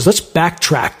all of this is. Let's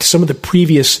backtrack to some of the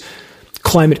previous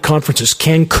climate conferences,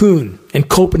 Cancun and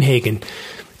Copenhagen.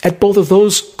 At both of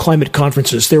those climate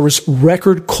conferences, there was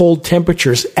record cold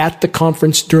temperatures at the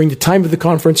conference during the time of the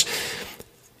conference,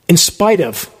 in spite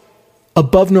of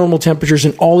above normal temperatures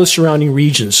in all the surrounding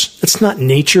regions. That's not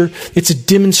nature. It's a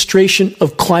demonstration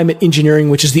of climate engineering,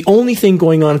 which is the only thing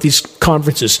going on at these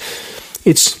conferences.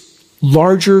 It's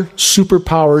larger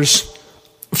superpowers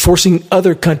forcing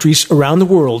other countries around the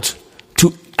world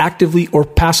to actively or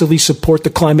passively support the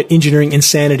climate engineering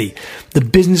insanity. The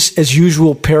business as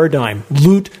usual paradigm.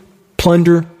 Loot,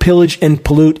 plunder, pillage, and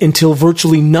pollute until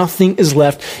virtually nothing is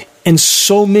left. And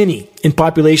so many in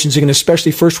populations, and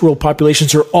especially first world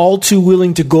populations, are all too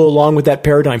willing to go along with that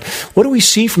paradigm. What do we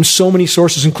see from so many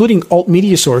sources, including alt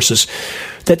media sources,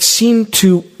 that seem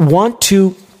to want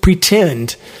to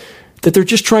pretend that they're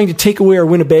just trying to take away our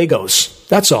Winnebagos?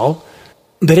 That's all.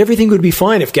 That everything would be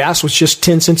fine if gas was just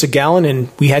 10 cents a gallon and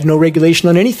we had no regulation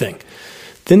on anything.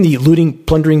 Then the looting,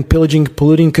 plundering, pillaging,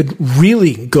 polluting could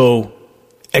really go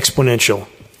exponential,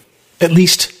 at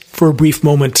least for a brief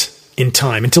moment in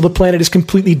time, until the planet is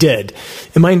completely dead.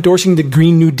 Am I endorsing the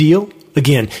Green New Deal?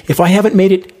 Again, if I haven't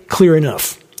made it clear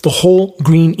enough, the whole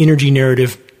green energy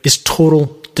narrative is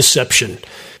total deception.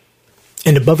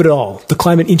 And above it all, the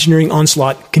climate engineering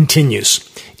onslaught continues.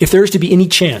 If there is to be any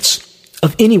chance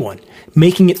of anyone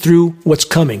making it through what's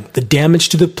coming, the damage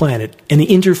to the planet and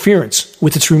the interference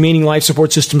with its remaining life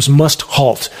support systems must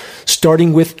halt,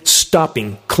 starting with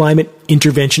stopping climate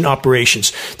intervention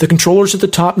operations. The controllers at the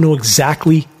top know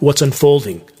exactly what's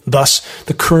unfolding, thus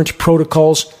the current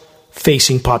protocols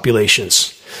facing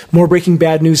populations. More breaking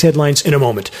bad news headlines in a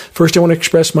moment. First, I want to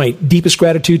express my deepest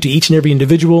gratitude to each and every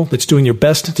individual that's doing their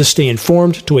best to stay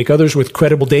informed, to wake others with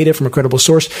credible data from a credible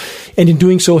source, and in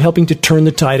doing so, helping to turn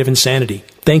the tide of insanity.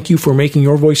 Thank you for making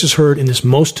your voices heard in this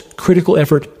most critical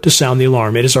effort to sound the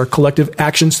alarm. It is our collective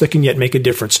actions that can yet make a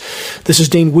difference. This is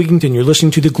Dane Wigington. You're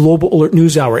listening to the Global Alert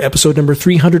News Hour, episode number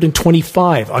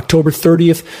 325, October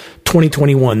 30th,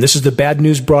 2021. This is the bad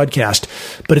news broadcast,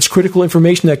 but it's critical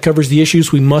information that covers the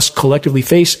issues we must collectively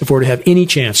face if we're to have any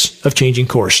chance of changing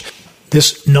course.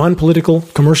 This non-political,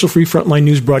 commercial-free frontline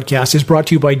news broadcast is brought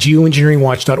to you by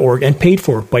Geoengineeringwatch.org and paid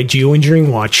for by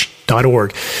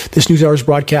Geoengineeringwatch.org. This news hour is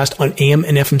broadcast on AM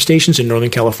and FM stations in Northern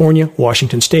California,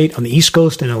 Washington State, on the East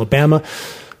Coast, and Alabama,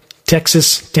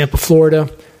 Texas, Tampa, Florida,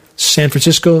 San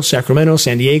Francisco, Sacramento,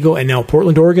 San Diego, and now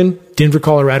Portland, Oregon, Denver,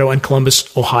 Colorado, and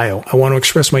Columbus, Ohio. I want to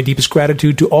express my deepest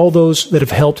gratitude to all those that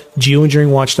have helped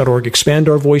Geoengineeringwatch.org expand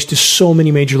our voice to so many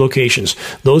major locations.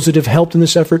 Those that have helped in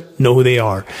this effort know who they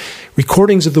are.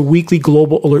 Recordings of the weekly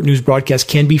Global Alert News broadcast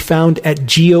can be found at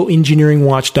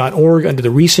geoengineeringwatch.org under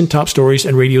the recent top stories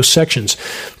and radio sections.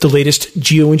 The latest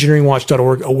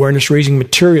geoengineeringwatch.org awareness-raising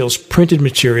materials, printed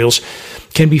materials,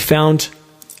 can be found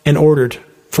and ordered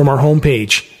from our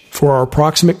homepage. For our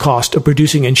approximate cost of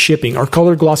producing and shipping, our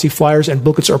color glossy flyers and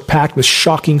booklets are packed with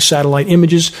shocking satellite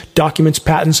images, documents,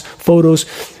 patents, photos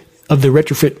of the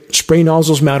retrofit spray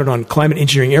nozzles mounted on climate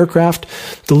engineering aircraft.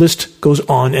 The list goes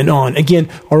on and on. Again,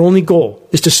 our only goal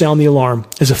is to sound the alarm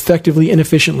as effectively and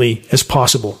efficiently as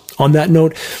possible. On that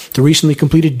note, the recently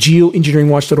completed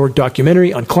Geoengineeringwatch.org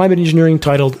documentary on climate engineering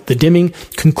titled The Dimming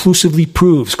conclusively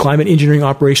proves climate engineering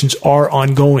operations are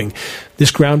ongoing.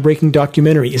 This groundbreaking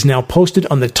documentary is now posted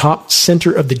on the top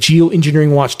center of the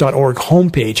Geoengineeringwatch.org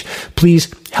homepage.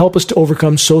 Please help us to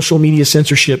overcome social media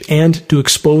censorship and to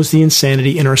expose the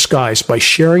insanity in our skies by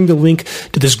sharing the link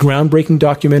to this groundbreaking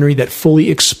documentary that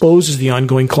fully exposes the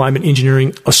ongoing climate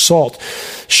engineering assault.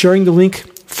 Sharing the link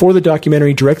for the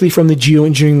documentary directly from the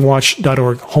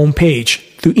Geoengineeringwatch.org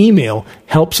homepage through email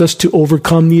helps us to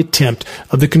overcome the attempt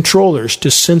of the controllers to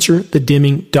censor the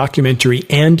dimming documentary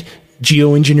and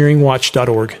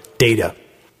Geoengineeringwatch.org data.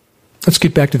 Let's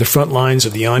get back to the front lines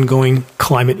of the ongoing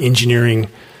climate engineering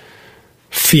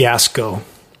fiasco.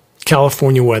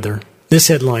 California weather. This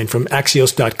headline from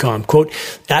Axios.com, quote,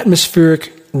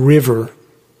 atmospheric river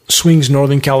swings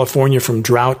Northern California from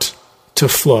drought to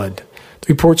flood.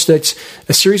 The report states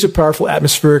a series of powerful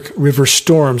atmospheric river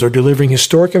storms are delivering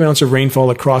historic amounts of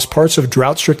rainfall across parts of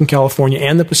drought-stricken California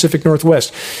and the Pacific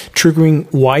Northwest,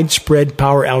 triggering widespread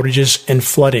power outages and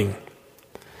flooding.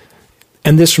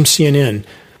 And this from CNN,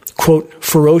 quote,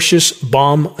 ferocious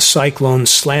bomb cyclone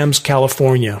slams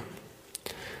California.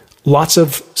 Lots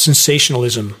of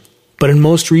sensationalism, but in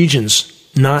most regions,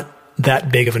 not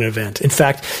that big of an event. In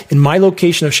fact, in my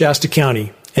location of Shasta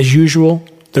County, as usual,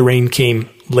 the rain came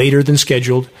later than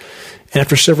scheduled, and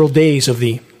after several days of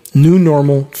the new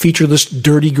normal, featureless,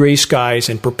 dirty gray skies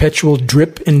and perpetual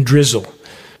drip and drizzle,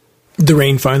 the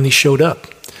rain finally showed up.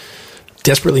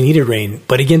 Desperately needed rain,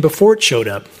 but again, before it showed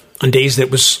up, on days that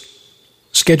was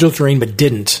scheduled to rain but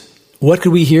didn't, what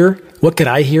could we hear? What could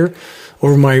I hear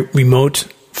over my remote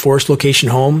forest location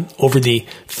home over the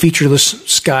featureless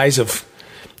skies of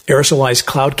aerosolized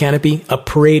cloud canopy, a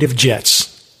parade of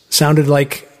jets. Sounded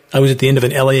like I was at the end of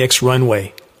an LAX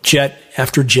runway. Jet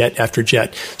after jet after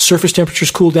jet. Surface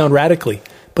temperatures cooled down radically,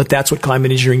 but that's what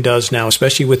climate engineering does now,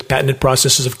 especially with patented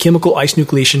processes of chemical ice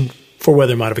nucleation for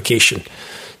weather modification.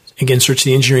 Again, search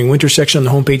the engineering winter section on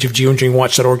the homepage of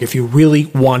geoengineeringwatch.org if you really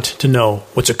want to know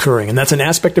what's occurring. And that's an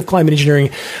aspect of climate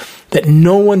engineering that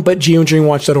no one but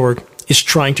geoengineeringwatch.org is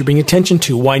trying to bring attention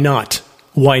to. Why not?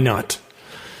 Why not?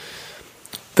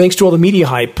 Thanks to all the media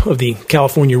hype of the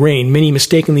California rain, many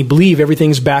mistakenly believe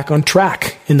everything's back on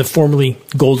track in the formerly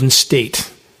Golden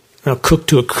State, now cooked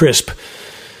to a crisp.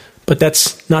 But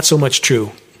that's not so much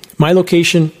true. My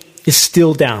location is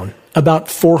still down about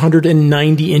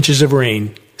 490 inches of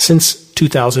rain since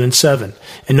 2007.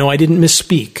 And no, I didn't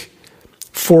misspeak.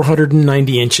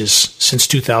 490 inches since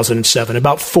 2007,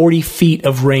 about 40 feet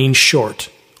of rain short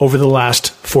over the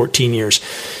last 14 years.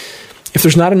 If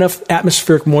there's not enough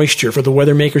atmospheric moisture for the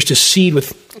weather makers to seed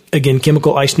with, again,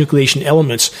 chemical ice nucleation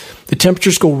elements, the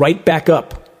temperatures go right back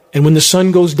up. And when the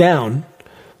sun goes down,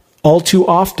 all too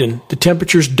often, the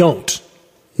temperatures don't.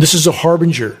 This is a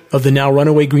harbinger of the now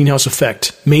runaway greenhouse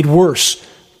effect, made worse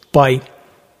by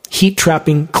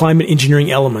heat-trapping climate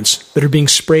engineering elements that are being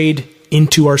sprayed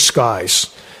into our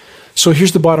skies. So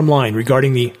here's the bottom line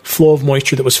regarding the flow of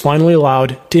moisture that was finally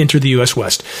allowed to enter the U.S.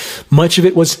 West. Much of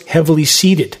it was heavily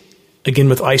seeded, again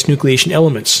with ice nucleation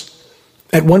elements.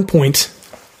 At one point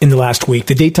in the last week,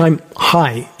 the daytime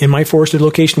high in my forested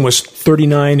location was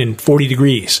 39 and 40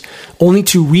 degrees, only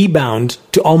to rebound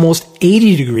to almost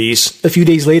 80 degrees a few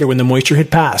days later when the moisture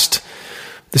had passed.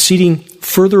 The seeding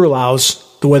further allows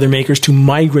the weather makers to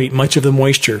migrate much of the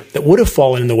moisture that would have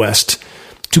fallen in the west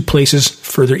to places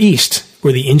further east,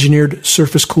 where the engineered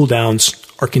surface cooldowns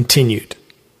are continued.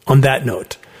 On that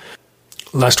note,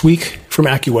 last week from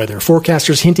AccuWeather,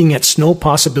 forecasters hinting at snow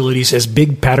possibilities as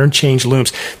big pattern change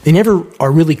looms. They never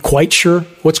are really quite sure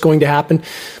what's going to happen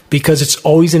because it's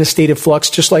always in a state of flux,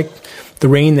 just like the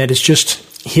rain that has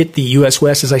just hit the U.S.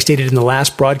 West. As I stated in the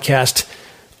last broadcast,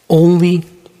 only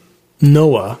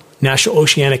NOAA, National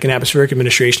Oceanic and Atmospheric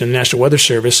Administration, and the National Weather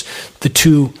Service, the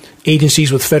two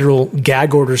agencies with federal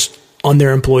gag orders on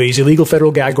their employees, illegal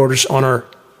federal gag orders on our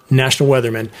national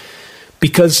weathermen,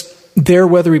 because their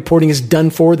weather reporting is done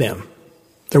for them.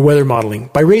 Their weather modeling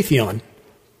by Raytheon,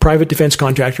 private defense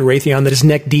contractor Raytheon that is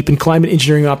neck deep in climate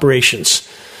engineering operations.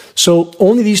 So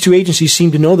only these two agencies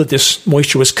seem to know that this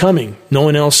moisture was coming. No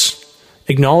one else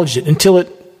acknowledged it until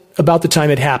about the time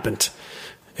it happened.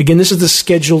 Again, this is the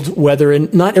scheduled weather,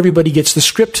 and not everybody gets the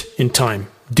script in time,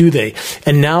 do they?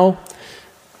 And now,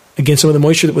 again, some of the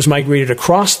moisture that was migrated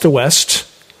across the west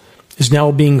is now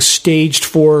being staged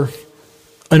for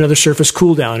another surface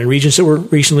cool down in regions that were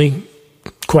recently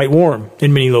quite warm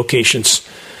in many locations.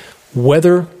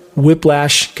 Weather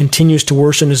whiplash continues to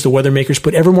worsen as the weather makers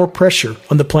put ever more pressure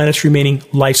on the planet's remaining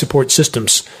life support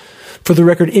systems. For the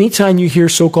record, anytime you hear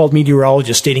so-called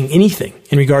meteorologists stating anything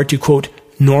in regard to, quote,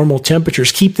 normal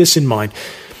temperatures, keep this in mind.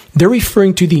 They're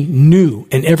referring to the new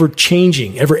and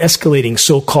ever-changing, ever-escalating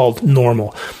so-called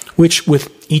normal, which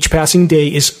with each passing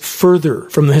day is further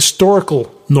from the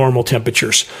historical normal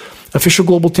temperatures. Official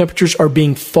global temperatures are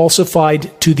being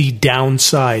falsified to the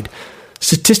downside.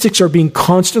 Statistics are being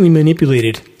constantly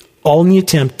manipulated, all in the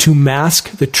attempt to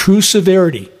mask the true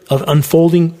severity of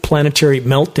unfolding planetary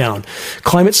meltdown.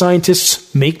 Climate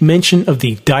scientists make mention of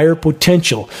the dire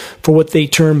potential for what they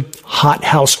term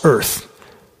hothouse Earth.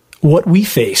 What we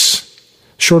face,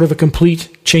 short of a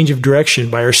complete change of direction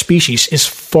by our species, is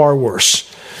far worse.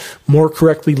 More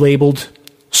correctly labeled,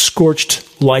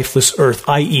 scorched, lifeless Earth,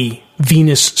 i.e.,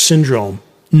 Venus syndrome,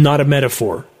 not a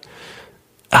metaphor.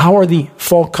 How are the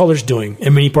fall colors doing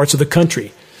in many parts of the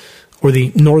country? Or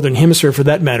the northern hemisphere for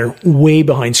that matter, way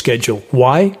behind schedule.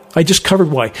 Why? I just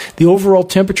covered why. The overall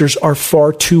temperatures are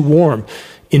far too warm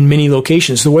in many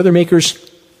locations. The weather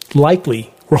makers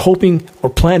likely were hoping or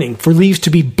planning for leaves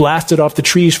to be blasted off the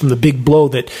trees from the big blow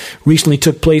that recently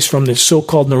took place from the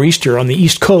so-called nor'easter on the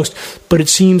East Coast, but it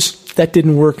seems that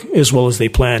didn't work as well as they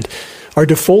planned. Our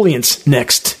defoliants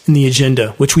next in the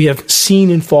agenda, which we have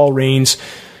seen in fall rains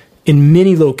in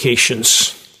many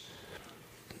locations.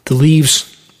 The leaves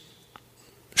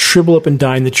shrivel up and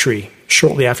die in the tree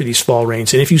shortly after these fall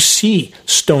rains. And if you see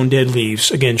stone-dead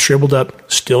leaves, again, shriveled up,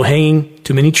 still hanging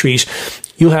to many trees,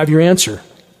 you'll have your answer.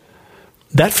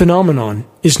 That phenomenon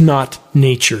is not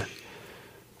nature.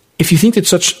 If you think that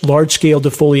such large-scale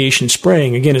defoliation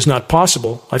spraying, again, is not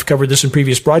possible, I've covered this in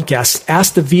previous broadcasts,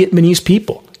 ask the Vietnamese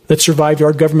people that survived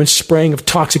our government's spraying of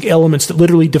toxic elements that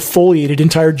literally defoliated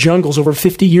entire jungles over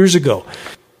 50 years ago.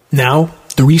 Now,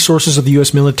 the resources of the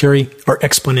U.S. military are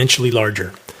exponentially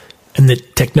larger, and the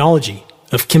technology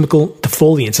of chemical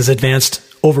defoliants has advanced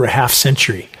over a half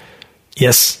century.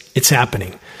 Yes, it's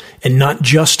happening, and not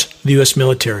just the U.S.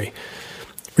 military.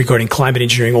 Regarding climate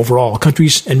engineering overall,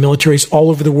 countries and militaries all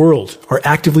over the world are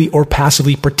actively or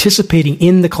passively participating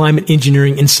in the climate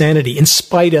engineering insanity in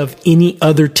spite of any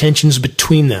other tensions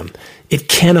between them. It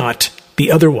cannot be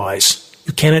otherwise.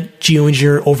 You cannot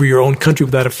geoengineer over your own country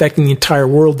without affecting the entire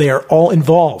world. They are all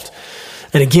involved.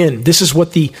 And again, this is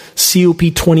what the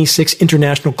COP26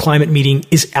 International Climate Meeting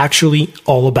is actually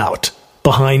all about,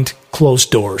 behind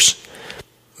closed doors.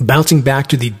 Bouncing back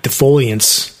to the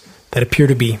defoliants that appear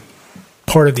to be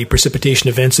part of the precipitation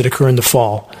events that occur in the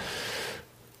fall,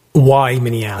 why,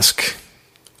 many ask,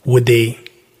 would they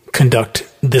conduct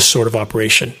this sort of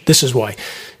operation? This is why.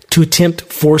 To attempt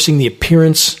forcing the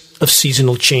appearance of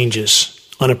seasonal changes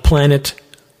on a planet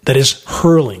that is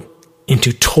hurling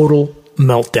into total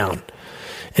meltdown.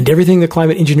 And everything the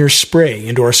climate engineers spray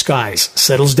into our skies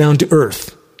settles down to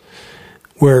Earth,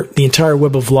 where the entire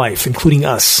web of life, including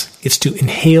us, gets to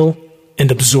inhale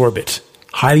and absorb it.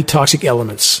 Highly toxic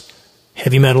elements,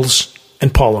 heavy metals,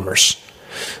 and polymers.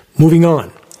 Moving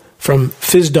on, from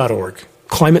phys.org,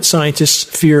 climate scientists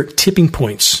fear tipping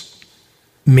points.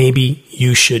 Maybe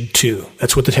you should too.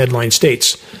 That's what the headline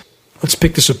states. Let's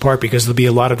pick this apart because there'll be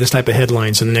a lot of this type of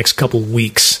headlines in the next couple of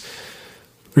weeks.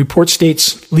 The report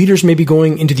states, leaders may be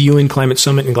going into the UN Climate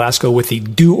Summit in Glasgow with the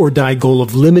do-or-die goal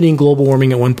of limiting global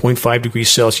warming at 1.5 degrees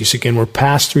Celsius. Again, we're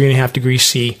past 3.5 degrees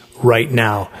C right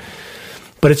now.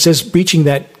 But it says reaching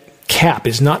that cap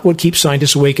is not what keeps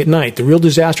scientists awake at night. The real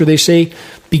disaster, they say,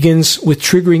 begins with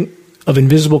triggering of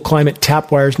invisible climate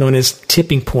tap wires known as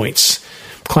tipping points.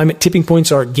 Climate tipping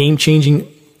points are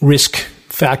game-changing risk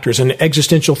factors, an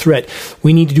existential threat.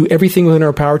 We need to do everything within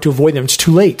our power to avoid them. It's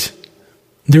too late.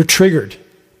 They're triggered.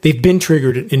 They've been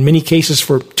triggered in many cases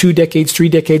for 2 decades, 3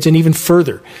 decades, and even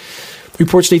further. The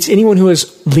report states anyone who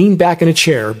has leaned back in a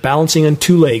chair, balancing on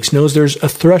 2 legs, knows there's a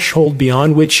threshold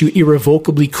beyond which you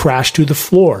irrevocably crash to the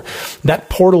floor. That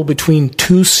portal between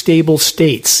 2 stable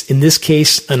states, in this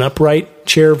case, an upright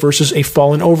chair versus a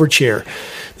fallen over chair.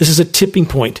 This is a tipping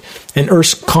point, and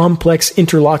Earth's complex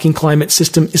interlocking climate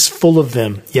system is full of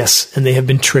them. Yes, and they have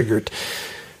been triggered.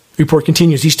 The report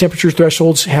continues, these temperature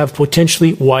thresholds have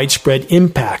potentially widespread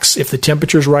impacts. If the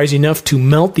temperatures rise enough to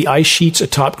melt the ice sheets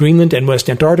atop Greenland and West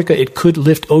Antarctica, it could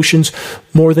lift oceans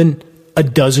more than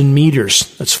 12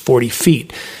 meters. That's 40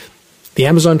 feet. The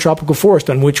Amazon tropical forest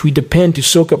on which we depend to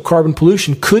soak up carbon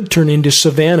pollution could turn into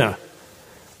savanna.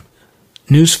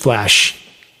 Newsflash,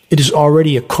 it is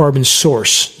already a carbon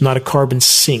source, not a carbon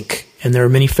sink, and there are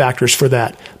many factors for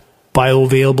that.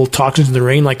 Bioavailable toxins in the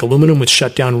rain like aluminum which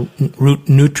shut down root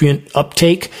nutrient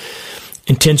uptake,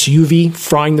 intense UV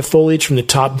frying the foliage from the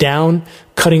top down,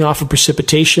 cutting off of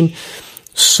precipitation,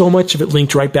 so much of it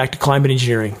linked right back to climate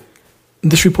engineering.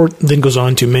 This report then goes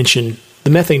on to mention the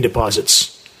methane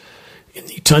deposits in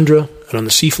the tundra and on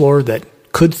the seafloor that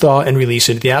could thaw and release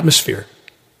into the atmosphere.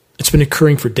 It's been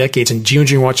occurring for decades, and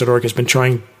Geoengineeringwatch.org has been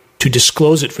trying to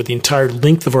disclose it for the entire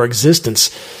length of our existence.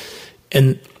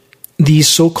 And these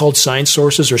so-called science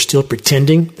sources are still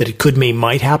pretending that it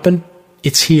might happen.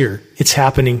 It's here. It's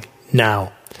happening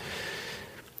now.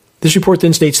 This report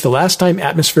then states the last time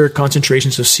atmospheric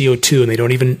concentrations of CO2, and they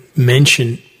don't even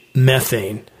mention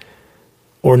methane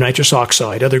or nitrous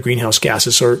oxide, other greenhouse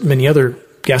gases, or many other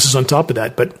gases on top of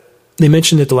that, but they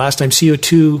mention that the last time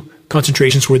CO2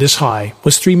 concentrations were this high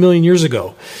was 3 million years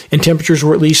ago, and temperatures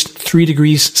were at least 3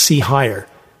 degrees C higher,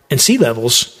 and sea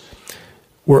levels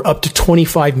were up to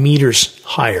 25 meters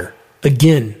higher.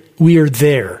 Again, we are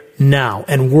there now,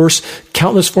 and worse,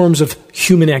 countless forms of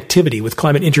human activity with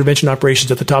climate intervention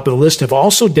operations at the top of the list have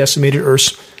also decimated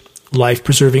Earth's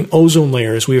life-preserving ozone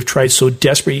layer, as we have tried so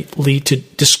desperately to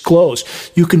disclose.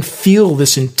 You can feel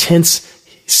this intense,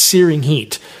 searing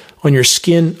heat on your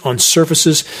skin, on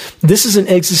surfaces. This is an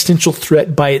existential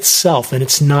threat by itself, and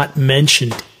it's not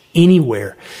mentioned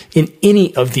anywhere in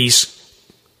any of these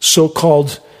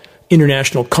so-called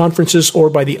international conferences or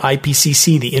by the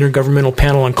IPCC, the Intergovernmental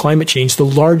Panel on Climate Change, the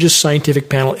largest scientific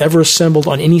panel ever assembled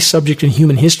on any subject in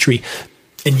human history.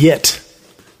 And yet,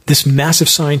 this massive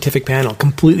scientific panel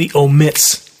completely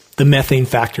omits the methane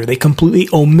factor. They completely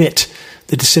omit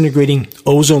the disintegrating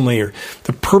ozone layer.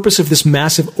 The purpose of this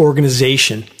massive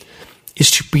organization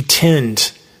is to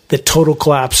pretend that total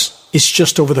collapse is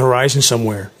just over the horizon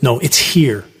somewhere. No, it's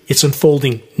here. It's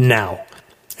unfolding now.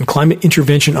 And climate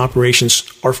intervention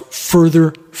operations are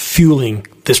further fueling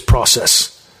this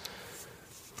process.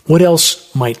 What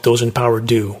else might those in power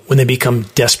do when they become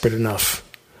desperate enough?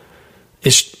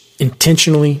 It's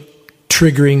intentionally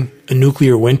triggering a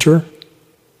nuclear winter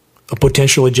a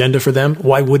potential agenda for them?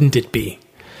 Why wouldn't it be?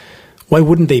 Why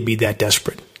wouldn't they be that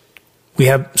desperate? We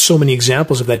have so many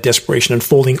examples of that desperation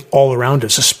unfolding all around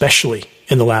us, especially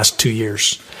in the last 2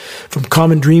 years. From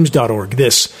commondreams.org,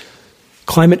 this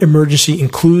climate emergency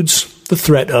includes the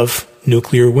threat of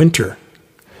nuclear winter.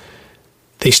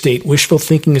 They state, wishful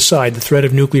thinking aside, the threat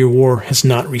of nuclear war has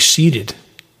not receded.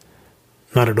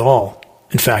 Not at all.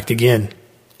 In fact, again,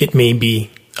 it may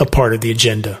be a part of the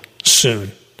agenda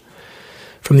soon.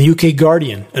 From the UK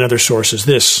Guardian and other sources,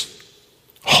 this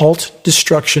halt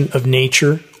destruction of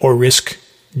nature or risk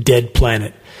dead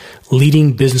planet.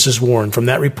 Leading businesses warn. From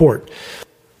that report,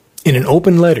 in an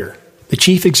open letter, the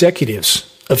chief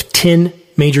executives of 10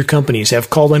 major companies have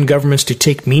called on governments to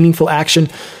take meaningful action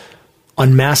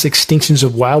on mass extinctions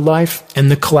of wildlife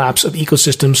and the collapse of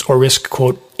ecosystems or risk,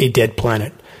 quote, a dead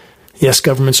planet. Yes,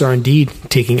 governments are indeed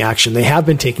taking action. They have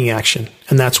been taking action,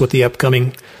 and that's what the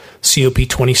upcoming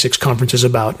COP26 conference is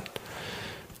about.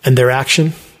 And their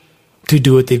action? To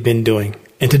do what they've been doing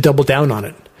and to double down on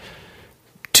it,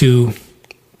 to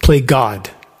play God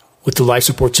with the life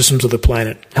support systems of the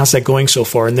planet. How's that going so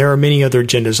far? And there are many other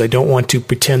agendas. I don't want to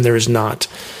pretend there is not.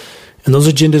 And those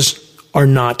agendas are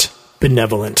not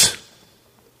benevolent.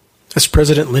 As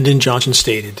President Lyndon Johnson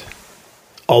stated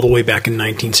all the way back in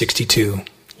 1962,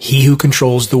 he who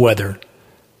controls the weather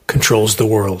controls the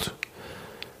world.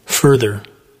 Further,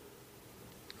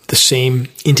 the same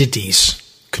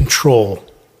entities control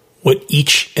what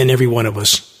each and every one of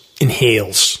us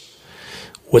inhales.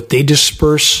 What they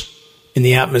disperse in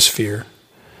the atmosphere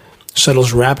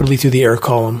settles rapidly through the air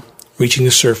column, reaching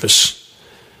the surface,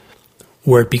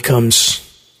 where it becomes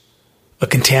a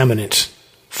contaminant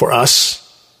for us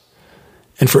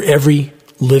and for every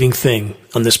living thing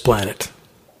on this planet.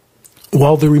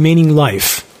 While the remaining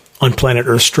life on planet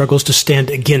Earth struggles to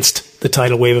stand against the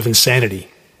tidal wave of insanity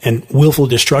and willful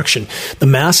destruction, the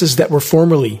masses that were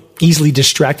formerly easily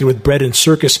distracted with bread and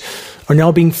circus are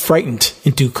now being frightened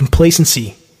into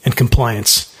complacency and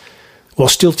compliance, while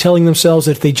still telling themselves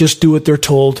that if they just do what they're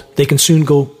told, they can soon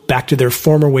go back to their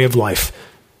former way of life.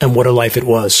 And what a life it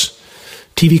was.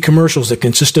 TV commercials that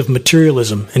consist of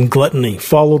materialism and gluttony,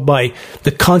 followed by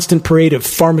the constant parade of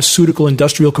pharmaceutical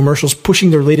industrial commercials pushing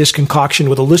their latest concoction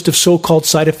with a list of so-called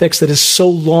side effects that is so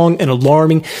long and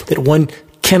alarming that one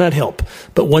cannot help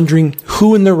but wondering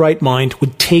who in their right mind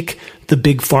would take the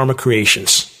big pharma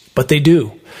creations. But they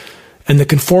do. And the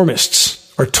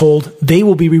conformists are told they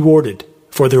will be rewarded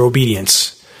for their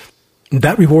obedience.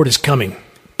 That reward is coming,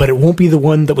 but it won't be the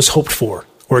one that was hoped for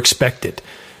or expected.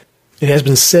 It has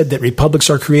been said that republics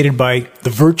are created by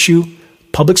the virtue,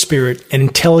 public spirit, and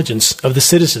intelligence of the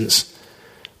citizens.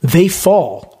 They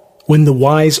fall when the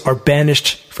wise are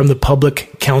banished from the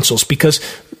public councils because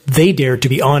they dare to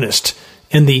be honest,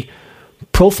 and the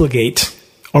profligate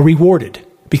are rewarded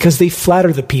because they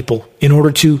flatter the people in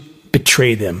order to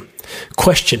betray them.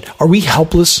 Question: are we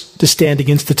helpless to stand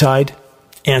against the tide?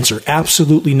 Answer: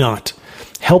 absolutely not.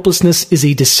 Helplessness is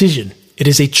a decision. It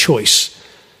is a choice.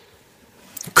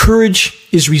 Courage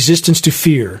is resistance to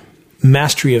fear,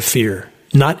 mastery of fear,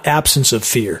 not absence of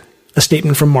fear. A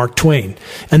statement from Mark Twain.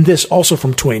 And this also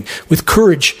from Twain. With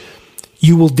courage,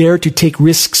 you will dare to take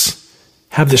risks,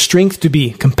 have the strength to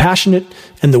be compassionate,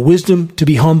 and the wisdom to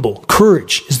be humble.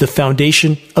 Courage is the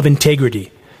foundation of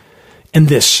integrity. And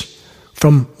this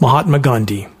from Mahatma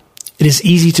Gandhi. It is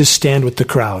easy to stand with the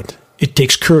crowd. It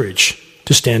takes courage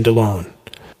to stand alone.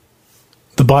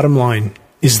 The bottom line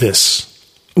is this.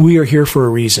 We are here for a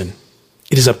reason.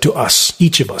 It is up to us,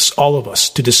 each of us, all of us,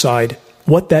 to decide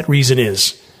what that reason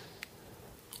is.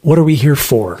 What are we here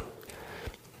for?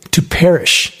 To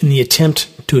perish in the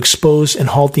attempt to expose and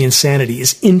halt the insanity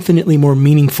is infinitely more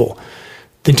meaningful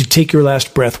than to take your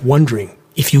last breath wondering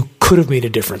if you could have made a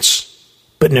difference,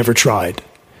 but never tried.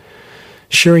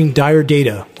 Sharing dire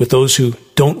data with those who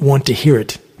don't want to hear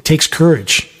it takes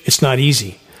courage. It's not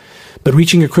easy. But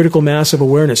reaching a critical mass of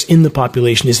awareness in the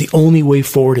population is the only way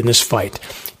forward in this fight.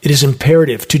 It is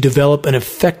imperative to develop an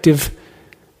effective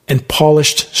and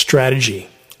polished strategy.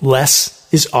 Less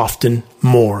is often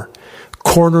more.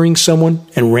 Cornering someone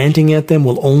and ranting at them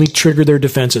will only trigger their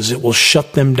defenses. It will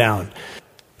shut them down.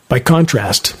 By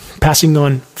contrast, passing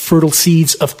on fertile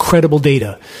seeds of credible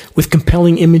data with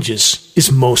compelling images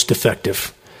is most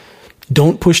effective.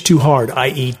 Don't push too hard,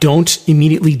 i.e., don't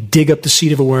immediately dig up the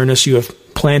seed of awareness you have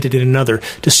planted in another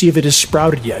to see if it has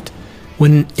sprouted yet.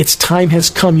 When its time has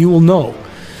come, you will know.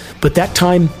 But that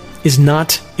time is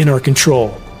not in our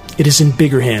control. It is in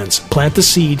bigger hands. Plant the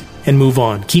seed and move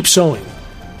on. Keep sowing.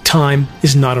 Time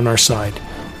is not on our side.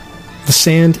 The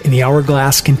sand in the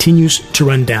hourglass continues to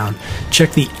run down.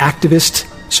 Check the activist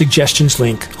suggestions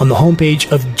link on the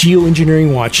homepage of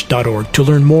geoengineeringwatch.org to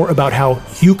learn more about how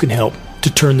you can help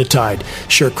to turn the tide.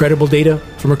 Share credible data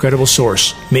from a credible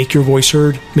source. Make your voice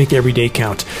heard. Make every day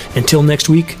count. Until next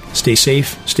week, stay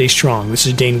safe, stay strong. This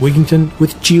is Dane Wigington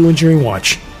with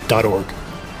geoengineeringwatch.org.